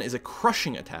 This one is a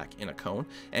crushing attack in a cone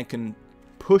and can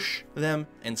push them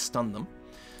and stun them.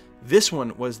 This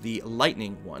one was the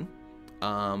lightning one,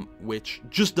 which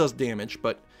just does damage,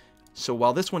 but so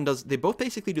while this one does, they both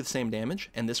basically do the same damage,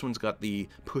 and this one's got the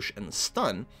push and the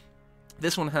stun.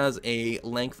 This one has a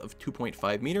length of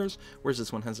 2.5 meters, whereas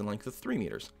this one has a length of 3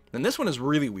 meters. And this one is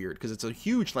really weird because it's a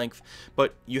huge length,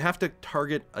 but you have to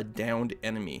target a downed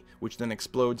enemy, which then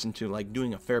explodes into like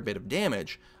doing a fair bit of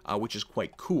damage, which is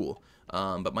quite cool,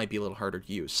 but might be a little harder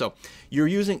to use. So you're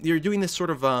doing this sort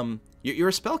of, you're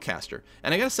a spellcaster,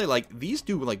 and I gotta say, like, these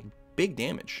do like big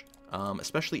damage.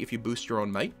 Especially if you boost your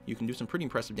own might, you can do some pretty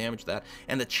impressive damage to that,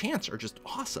 and the chants are just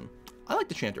awesome. I like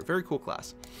the chanter, very cool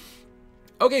class.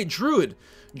 Okay, Druid.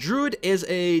 Druid is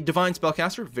a divine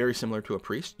spellcaster, very similar to a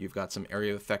priest. You've got some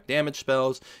area of effect damage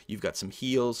spells, you've got some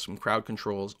heals, some crowd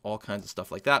controls, all kinds of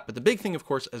stuff like that. But the big thing, of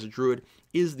course, as a Druid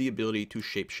is the ability to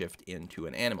shapeshift into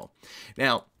an animal.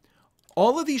 Now,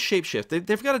 all of these shapeshift,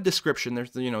 they've got a description.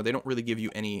 There's, you know, they don't really give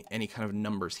you any kind of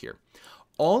numbers here.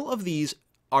 All of these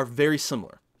are very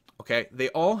similar. Okay, they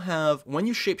all have, when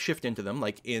you shapeshift into them,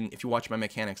 like if you watch my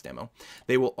mechanics demo,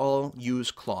 they will all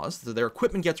use claws. So their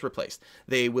equipment gets replaced.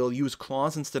 They will use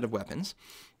claws instead of weapons.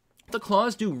 The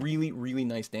claws do really, really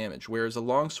nice damage, whereas a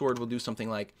longsword will do something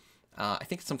like, I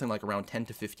think it's something like around 10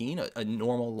 to 15, a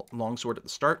normal longsword at the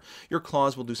start. Your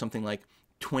claws will do something like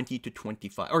 20 to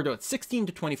 25, or no, it's 16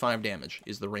 to 25 damage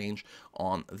is the range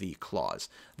on the claws.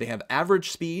 They have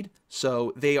average speed,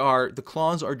 so the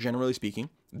claws are, generally speaking,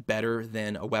 better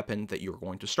than a weapon that you're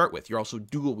going to start with. You're also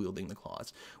dual wielding the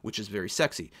claws, which is very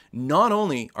sexy. Not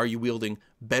only are you wielding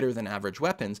better than average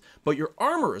weapons, but your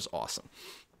armor is awesome.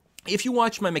 If you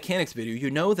watch my mechanics video,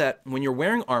 you know that when you're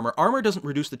wearing armor, armor doesn't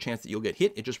reduce the chance that you'll get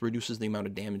hit, it just reduces the amount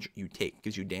of damage you take. It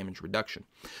gives you damage reduction.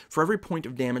 For every point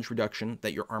of damage reduction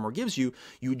that your armor gives you,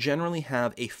 you generally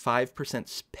have a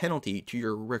 5% penalty to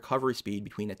your recovery speed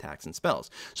between attacks and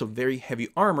spells. So very heavy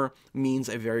armor means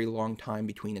a very long time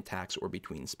between attacks or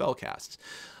between spell casts.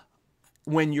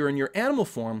 When you're in your animal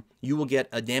form, you will get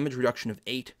a damage reduction of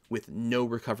 8 with no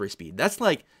recovery speed. That's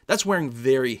wearing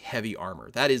very heavy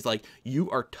armor. That is like, you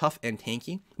are tough and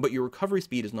tanky, but your recovery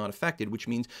speed is not affected, which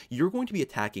means you're going to be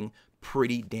attacking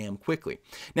pretty damn quickly.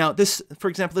 Now, this, for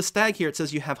example, the stag here, it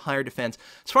says you have higher defense.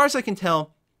 As far as I can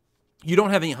tell, you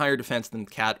don't have any higher defense than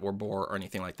cat or boar or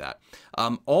anything like that.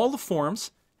 All the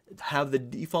forms have the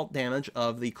default damage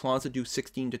of the claws that do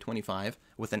 16 to 25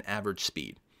 with an average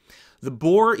speed. The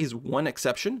boar is one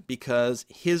exception because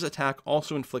his attack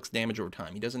also inflicts damage over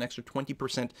time. He does an extra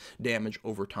 20% damage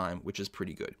over time, which is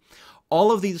pretty good.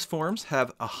 All of these forms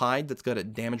have a hide that's got a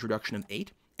damage reduction of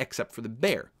 8, except for the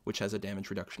bear, which has a damage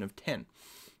reduction of 10.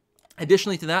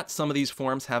 Additionally to that, some of these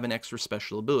forms have an extra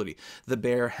special ability. The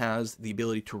bear has the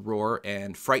ability to roar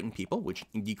and frighten people, which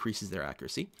decreases their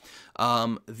accuracy.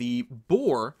 The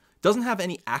boar doesn't have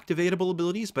any activatable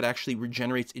abilities, but actually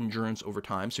regenerates endurance over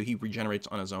time, so he regenerates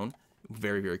on his own.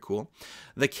 Very, very cool.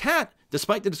 The cat,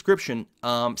 despite the description,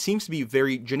 seems to be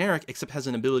very generic, except has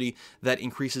an ability that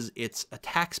increases its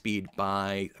attack speed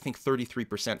by, I think,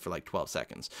 33% for like 12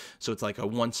 seconds. So it's like a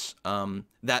once,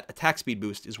 that attack speed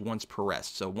boost is once per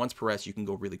rest. So once per rest, you can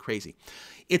go really crazy.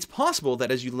 It's possible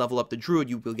that as you level up the druid,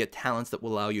 you will get talents that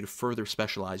will allow you to further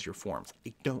specialize your forms.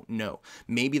 I don't know.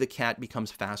 Maybe the cat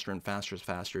becomes faster and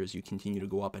faster as you continue to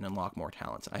go up and unlock more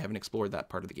talents. I haven't explored that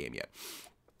part of the game yet.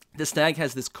 The stag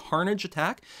has this carnage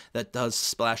attack that does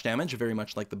splash damage, very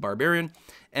much like the barbarian,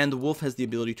 and the wolf has the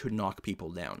ability to knock people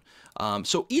down.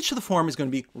 So each of the form is going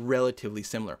to be relatively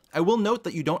similar. I will note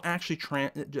that you don't actually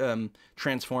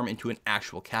transform into an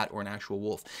actual cat or an actual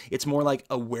wolf. It's more like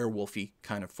a werewolfy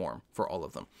kind of form for all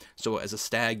of them. So as a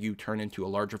stag, you turn into a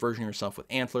larger version of yourself with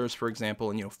antlers, for example,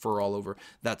 and, you know, fur all over,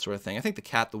 that sort of thing. I think the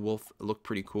cat, the wolf look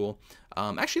pretty cool.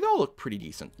 Actually, they all look pretty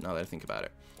decent now that I think about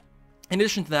it. In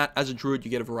addition to that, as a druid,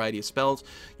 you get a variety of spells.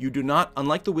 You do not,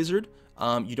 unlike the wizard,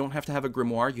 you don't have to have a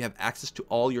grimoire. You have access to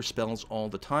all your spells all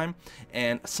the time,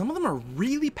 and some of them are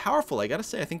really powerful. I gotta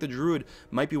say, I think the druid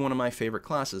might be one of my favorite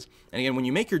classes. And again, when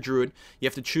you make your druid, you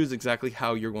have to choose exactly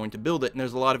how you're going to build it, and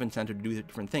there's a lot of incentive to do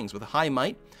different things. With a high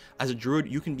might, as a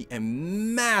druid, you can be a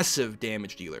massive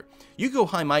damage dealer. You go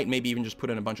high might, maybe even just put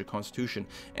in a bunch of constitution,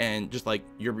 and just like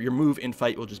your move in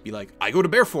fight will just be like, I go to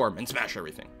bear form and smash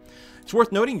everything. It's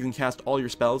worth noting you can cast all your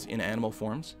spells in animal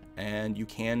forms, and you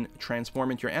can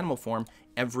transform into your animal form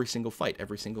every single fight,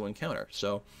 every single encounter.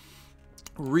 So,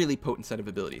 really potent set of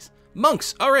abilities.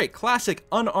 Monks! Alright, classic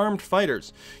unarmed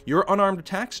fighters. Your unarmed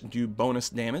attacks do bonus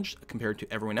damage compared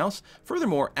to everyone else.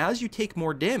 Furthermore, as you take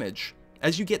more damage,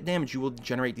 as you get damage, you will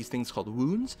generate these things called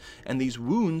wounds, and these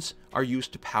wounds are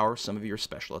used to power some of your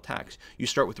special attacks. You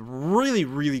start with really,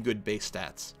 really good base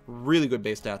stats. Really good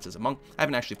base stats as a monk. I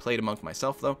haven't actually played a monk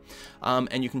myself, though.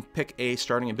 And you can pick a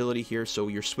starting ability here. So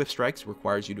your Swift Strikes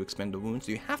requires you to expend a wound,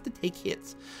 so you have to take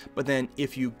hits. But then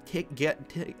if you get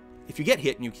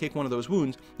hit and you kick one of those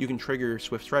wounds, you can trigger your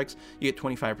Swift Strikes. You get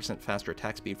 25% faster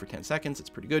attack speed for 10 seconds. It's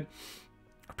pretty good.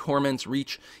 Torment's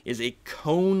Reach is a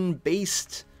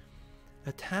cone-based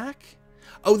attack.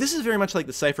 Oh, this is very much like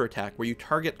the Cypher attack, where you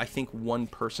target, I think, one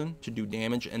person to do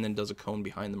damage and then does a cone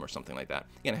behind them or something like that.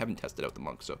 Again, I haven't tested out the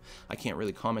monk, so I can't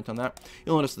really comment on that.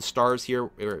 You'll notice the stars here,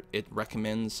 where it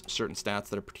recommends certain stats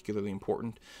that are particularly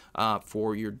important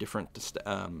for your different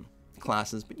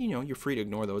classes, but, you know, you're free to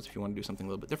ignore those if you want to do something a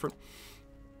little bit different.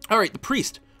 All right, the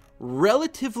Priest.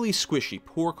 Relatively squishy,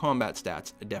 poor combat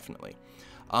stats, definitely.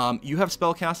 You have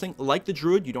spell casting. Like the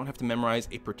Druid, you don't have to memorize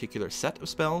a particular set of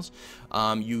spells.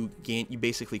 You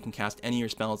basically can cast any of your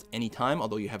spells anytime,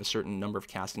 although you have a certain number of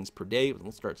castings per day.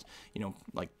 It starts, you know,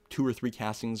 like 2 or 3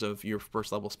 castings of your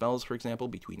first level spells, for example,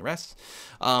 between rests.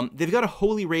 They've got a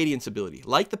Holy Radiance ability.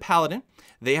 Like the Paladin,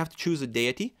 they have to choose a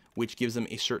deity, which gives them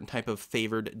a certain type of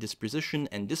favored disposition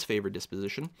and disfavored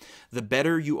disposition. The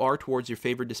better you are towards your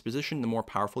favored disposition, the more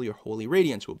powerful your Holy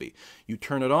Radiance will be. You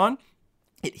turn it on,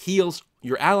 it heals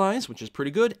your allies, which is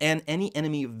pretty good, and any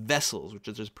enemy vessels, which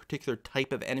is a particular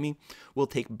type of enemy, will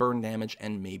take burn damage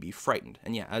and may be frightened.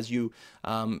 And yeah, as you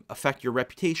affect your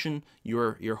reputation,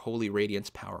 your Holy Radiance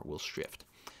power will shift.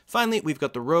 Finally, we've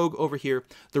got the Rogue over here.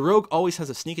 The Rogue always has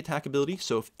a sneak attack ability,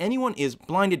 so if anyone is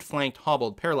blinded, flanked,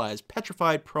 hobbled, paralyzed,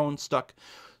 petrified, prone, stuck,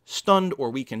 stunned,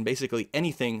 or weakened, basically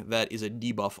anything that is a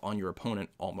debuff on your opponent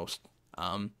almost,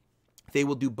 they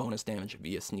will do bonus damage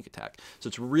via sneak attack. So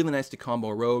it's really nice to combo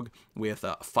a Rogue with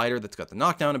a fighter that's got the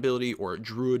knockdown ability, or a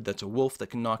Druid that's a wolf that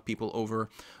can knock people over,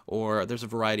 or there's a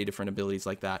variety of different abilities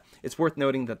like that. It's worth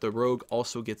noting that the Rogue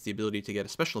also gets the ability to get a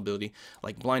special ability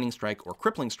like Blinding Strike or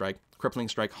Crippling Strike. Crippling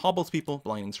Strike hobbles people,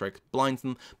 Blinding Strike blinds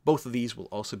them. Both of these will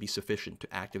also be sufficient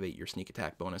to activate your sneak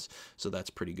attack bonus, so that's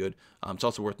pretty good. It's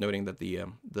also worth noting that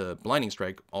the Blinding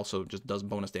Strike also just does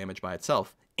bonus damage by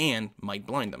itself and might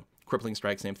blind them. Crippling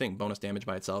Strike, same thing, bonus damage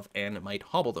by itself, and it might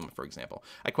hobble them, for example.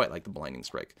 I quite like the Blinding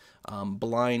Strike.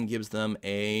 Blind gives them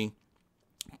a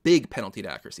big penalty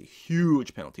to accuracy,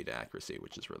 huge penalty to accuracy,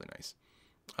 which is really nice.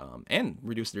 And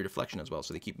reduce their deflection as well,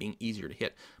 so they keep being easier to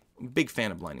hit. Big fan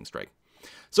of Blinding Strike.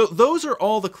 So those are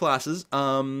all the classes.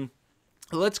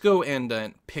 Let's go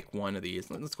and pick one of these.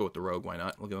 Let's go with the Rogue, why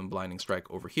not? We'll give him Blinding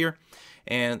Strike over here.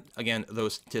 And again,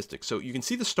 those statistics. So you can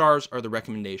see the stars are the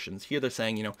recommendations. Here they're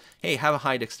saying, you know, hey, have a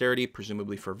high dexterity,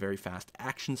 presumably for very fast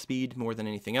action speed more than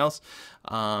anything else.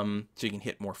 So you can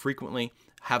hit more frequently.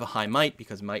 Have a high might,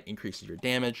 because might increases your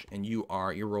damage, and your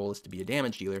role is to be a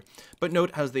damage dealer. But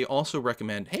note how they also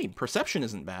recommend, hey, perception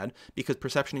isn't bad, because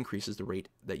perception increases the rate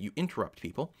that you interrupt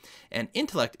people. And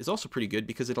intellect is also pretty good,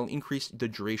 because it'll increase the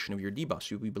duration of your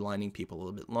debuffs. You'll be blinding people a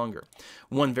little bit longer.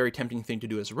 One very tempting thing to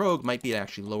do as a rogue might be to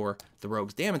actually lower the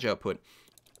rogue's damage output.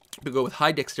 We go with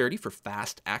high dexterity for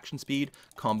fast action speed,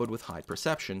 comboed with high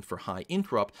perception for high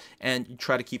interrupt, and you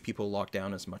try to keep people locked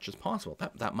down as much as possible.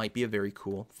 That might be a very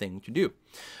cool thing to do.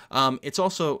 It's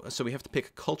also, so we have to pick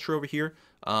a culture over here.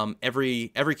 Every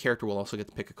character will also get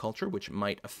to pick a culture, which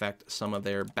might affect some of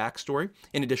their backstory,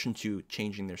 in addition to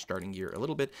changing their starting gear a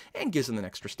little bit, and gives them an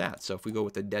extra stat. So if we go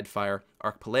with the Deadfire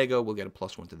Archipelago, we'll get a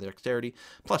 +1 to their dexterity,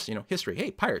 plus, you know, history.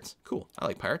 Hey, pirates, cool, I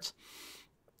like pirates.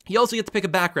 You also get to pick a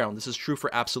background. This is true for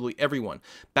absolutely everyone.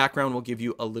 Background will give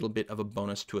you a little bit of a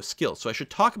bonus to a skill. So I should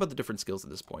talk about the different skills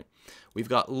at this point. We've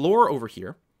got Lore over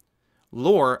here.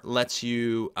 Lore lets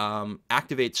you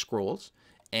activate scrolls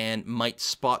and might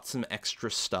spot some extra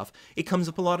stuff. It comes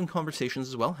up a lot in conversations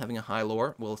as well. Having a high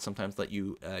lore will sometimes let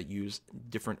you use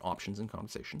different options in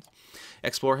conversations.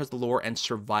 Explore has the lore and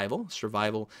survival.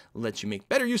 Survival lets you make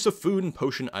better use of food and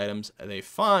potion items they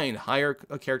find. Higher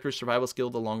a character's survival skill,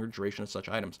 the longer duration of such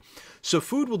items. So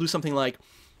food will do something like,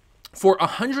 for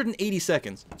 180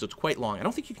 seconds, so it's quite long. I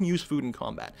don't think you can use food in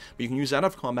combat, but you can use that out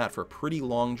of combat for a pretty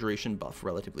long duration buff,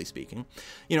 relatively speaking.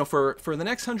 You know, for the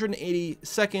next 180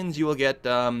 seconds, you will get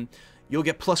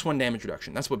 +1 damage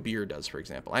reduction. That's what beer does, for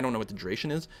example. I don't know what the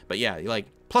duration is, but yeah, like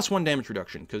 +1 damage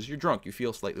reduction, because you're drunk, you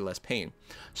feel slightly less pain.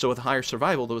 So with higher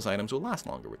survival, those items will last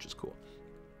longer, which is cool.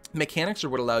 Mechanics are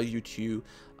what allow you to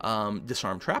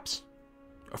disarm traps.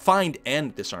 find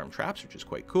and disarm traps, which is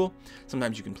quite cool.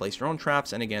 Sometimes you can place your own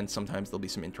traps, and again, sometimes there'll be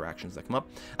some interactions that come up.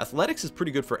 Athletics is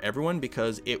pretty good for everyone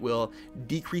because it will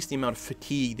decrease the amount of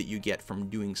fatigue that you get from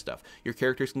doing stuff. Your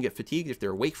characters can get fatigued if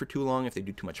they're awake for too long, if they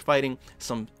do too much fighting.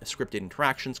 Some scripted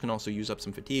interactions can also use up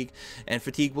some fatigue, and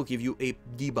fatigue will give you a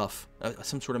debuff,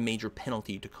 some sort of major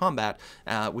penalty to combat,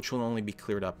 which will only be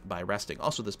cleared up by resting.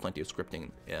 Also, there's plenty of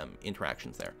scripting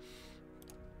interactions there.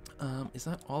 Is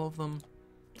that all of them?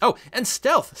 Oh, and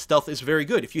stealth. Stealth is very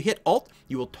good. If you hit Alt,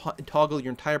 you will toggle your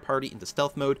entire party into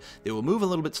stealth mode. They will move a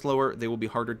little bit slower. They will be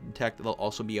harder to detect. They'll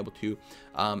also be able to...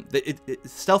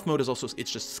 stealth mode is also...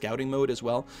 It's just scouting mode as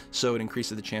well, so it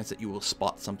increases the chance that you will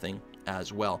spot something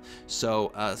as well.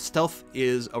 So stealth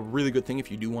is a really good thing if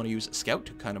you do want to use scout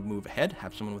to kind of move ahead,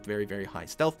 have someone with very, very high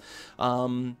stealth.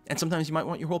 And sometimes you might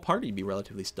want your whole party to be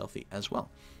relatively stealthy as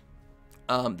well.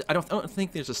 I don't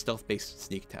think there's a stealth-based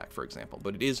sneak attack, for example,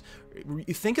 but it is...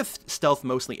 You think of stealth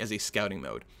mostly as a scouting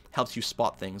mode. Helps you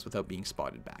spot things without being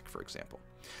spotted back, for example.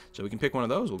 So we can pick one of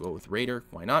those. We'll go with Raider.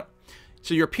 Why not?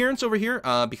 So your appearance over here,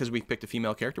 because we picked a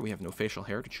female character, we have no facial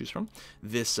hair to choose from.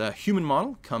 This human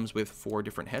model comes with 4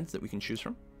 different heads that we can choose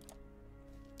from.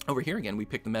 Over here, again, we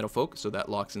picked the Meadow Folk, so that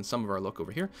locks in some of our look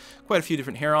over here. Quite a few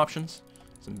different hair options.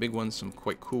 Some big ones, some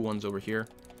quite cool ones over here.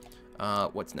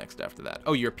 What's next after that?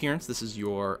 Oh, your appearance. This is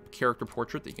your character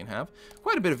portrait that you can have.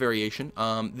 Quite a bit of variation.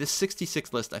 This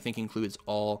 66 list, I think, includes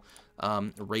all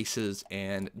races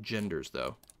and genders,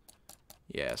 though.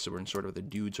 Yeah, so we're in sort of the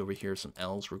dudes over here. Some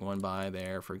elves we're going by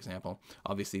there, for example.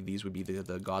 Obviously, these would be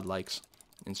the godlikes,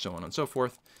 and so on and so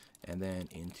forth. And then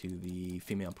into the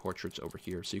female portraits over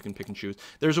here. So you can pick and choose.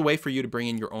 There's a way for you to bring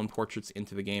in your own portraits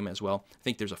into the game as well. I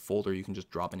think there's a folder you can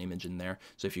just drop an image in there.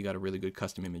 So if you got a really good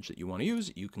custom image that you want to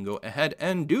use, you can go ahead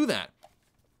and do that.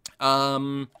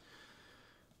 I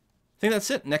think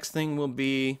that's it. Next thing will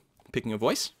be picking a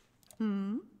voice.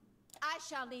 I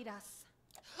shall lead us.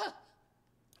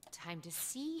 Time to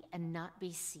see and not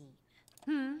be seen.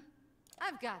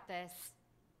 I've got this.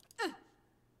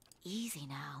 Easy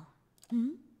now.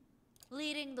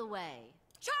 Leading the way.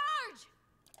 Charge!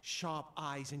 Sharp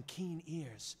eyes and keen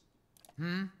ears.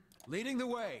 Leading the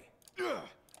way.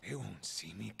 They won't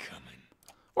see me coming.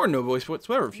 Or no voice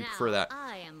whatsoever if you prefer that.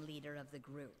 I am leader of the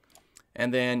group.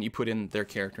 And then you put in their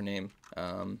character name.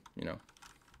 You know,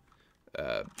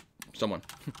 someone.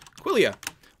 Quillia,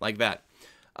 like that.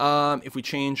 If we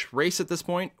change race at this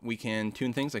point, we can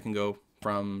tune things. I can go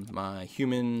from my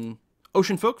human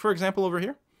ocean folk, for example, over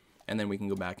here. And then we can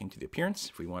go back into the appearance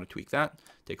if we want to tweak that.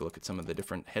 Take a look at some of the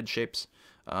different head shapes.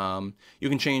 You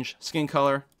can change skin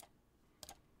color,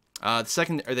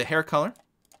 the hair color.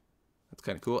 That's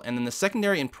kind of cool. And then the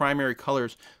secondary and primary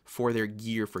colors for their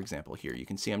gear, for example, here. You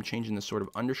can see I'm changing the sort of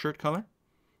undershirt color,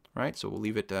 right? So we'll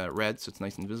leave it red so it's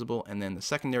nice and visible. And then the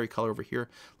secondary color over here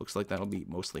looks like that'll be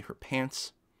mostly her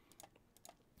pants.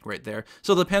 Right there.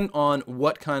 So it'll depend on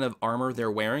what kind of armor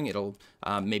they're wearing. It'll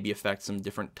maybe affect some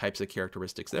different types of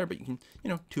characteristics there, but you can,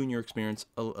 you know, tune your experience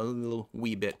a little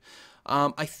wee bit.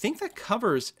 I think that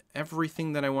covers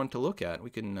everything that I want to look at.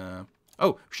 We can,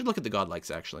 oh, we should look at the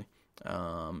godlikes actually.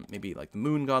 Maybe like the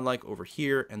moon godlike over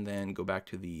here, and then go back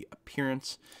to the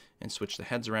appearance and switch the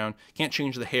heads around. Can't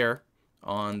change the hair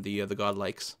on the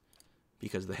godlikes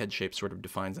because the head shape sort of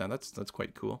defines that. That's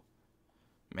quite cool.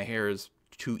 My hair is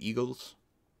 2 eagles.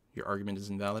 Your argument is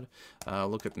invalid.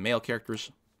 Look at the male characters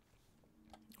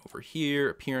over here.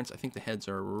 Appearance. I think the heads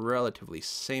are relatively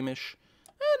same-ish.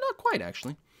 Not quite,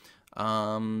 actually.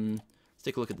 Let's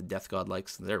take a look at the death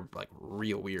godlikes. They're, like,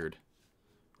 real weird.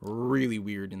 Really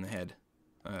weird in the head.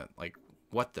 Like,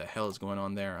 what the hell is going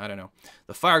on there? I don't know.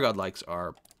 The fire godlikes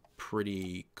are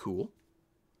pretty cool.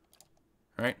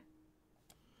 All right?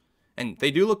 And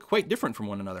they do look quite different from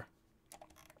one another.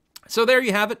 So there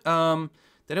you have it.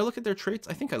 Did I look at their traits?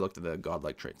 I think I looked at the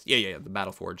godlike traits. Yeah, the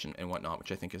Battleforge and whatnot,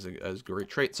 which I think is a great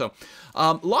trait. So,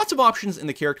 lots of options in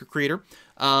the character creator.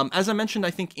 As I mentioned,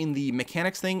 I think in the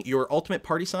mechanics thing, your ultimate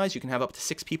party size, you can have up to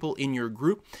 6 people in your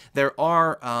group. There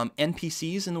are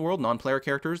NPCs in the world, non-player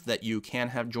characters, that you can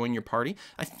have join your party.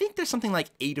 I think there's something like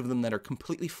 8 of them that are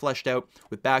completely fleshed out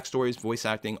with backstories, voice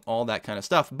acting, all that kind of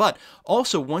stuff. But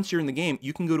also, once you're in the game,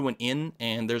 you can go to an inn,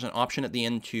 and there's an option at the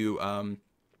end to...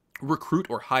 recruit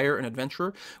or hire an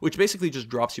adventurer, which basically just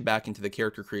drops you back into the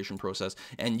character creation process,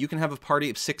 and you can have a party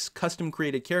of 6 custom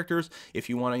created characters. If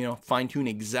you want to, you know, fine-tune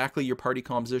exactly your party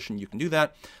composition, you can do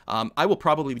that. I will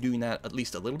probably be doing that at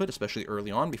least a little bit, especially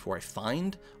early on, before I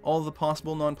find all the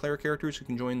possible non-player characters who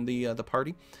can join the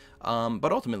party.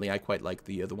 But ultimately, I quite like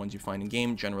the ones you find in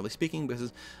game, generally speaking,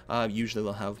 because usually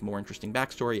they'll have more interesting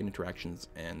backstory and interactions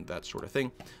and that sort of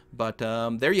thing. But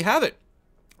there you have it.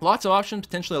 Lots of options,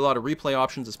 potentially a lot of replay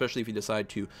options, especially if you decide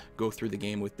to go through the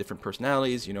game with different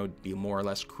personalities, you know, be more or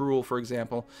less cruel, for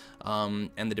example, and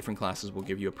the different classes will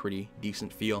give you a pretty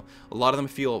decent feel. A lot of them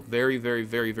feel very, very,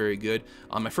 very, very good.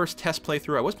 On my first test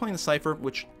playthrough, I was playing the Cypher,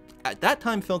 which at that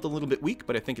time felt a little bit weak,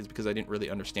 but I think it's because I didn't really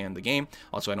understand the game.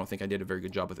 Also, I don't think I did a very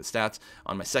good job with the stats.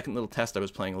 On my second little test, I was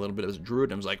playing a little bit as a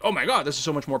druid, and I was like, oh my god, this is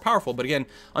so much more powerful. But again,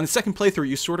 on the second playthrough,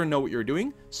 you sort of know what you're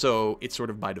doing, so it sort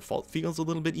of by default feels a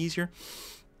little bit easier.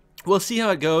 We'll see how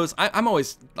it goes. I'm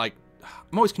always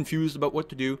confused about what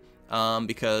to do,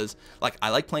 because like I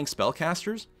like playing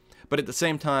spellcasters, but at the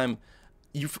same time,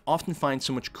 you often find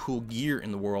so much cool gear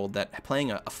in the world that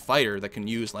playing a fighter that can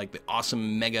use like the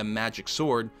awesome mega magic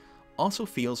sword also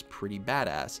feels pretty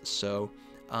badass. So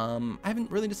I haven't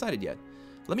really decided yet.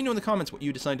 Let me know in the comments what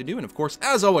you decide to do, and of course,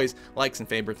 as always, likes and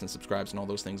favorites and subscribes and all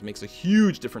those things makes a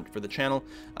huge difference for the channel.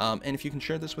 And if you can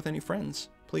share this with any friends,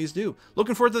 please do.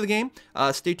 Looking forward to the game.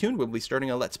 Stay tuned. We'll be starting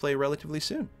a Let's Play relatively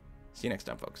soon. See you next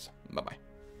time, folks. Bye-bye.